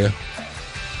day, are you?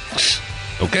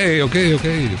 Okay.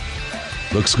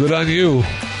 Looks good on you.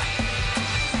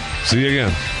 See you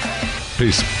again.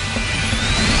 Peace.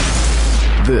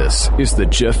 This is the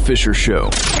Jeff Fisher Show,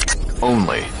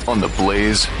 only on the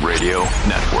Blaze Radio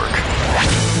Network.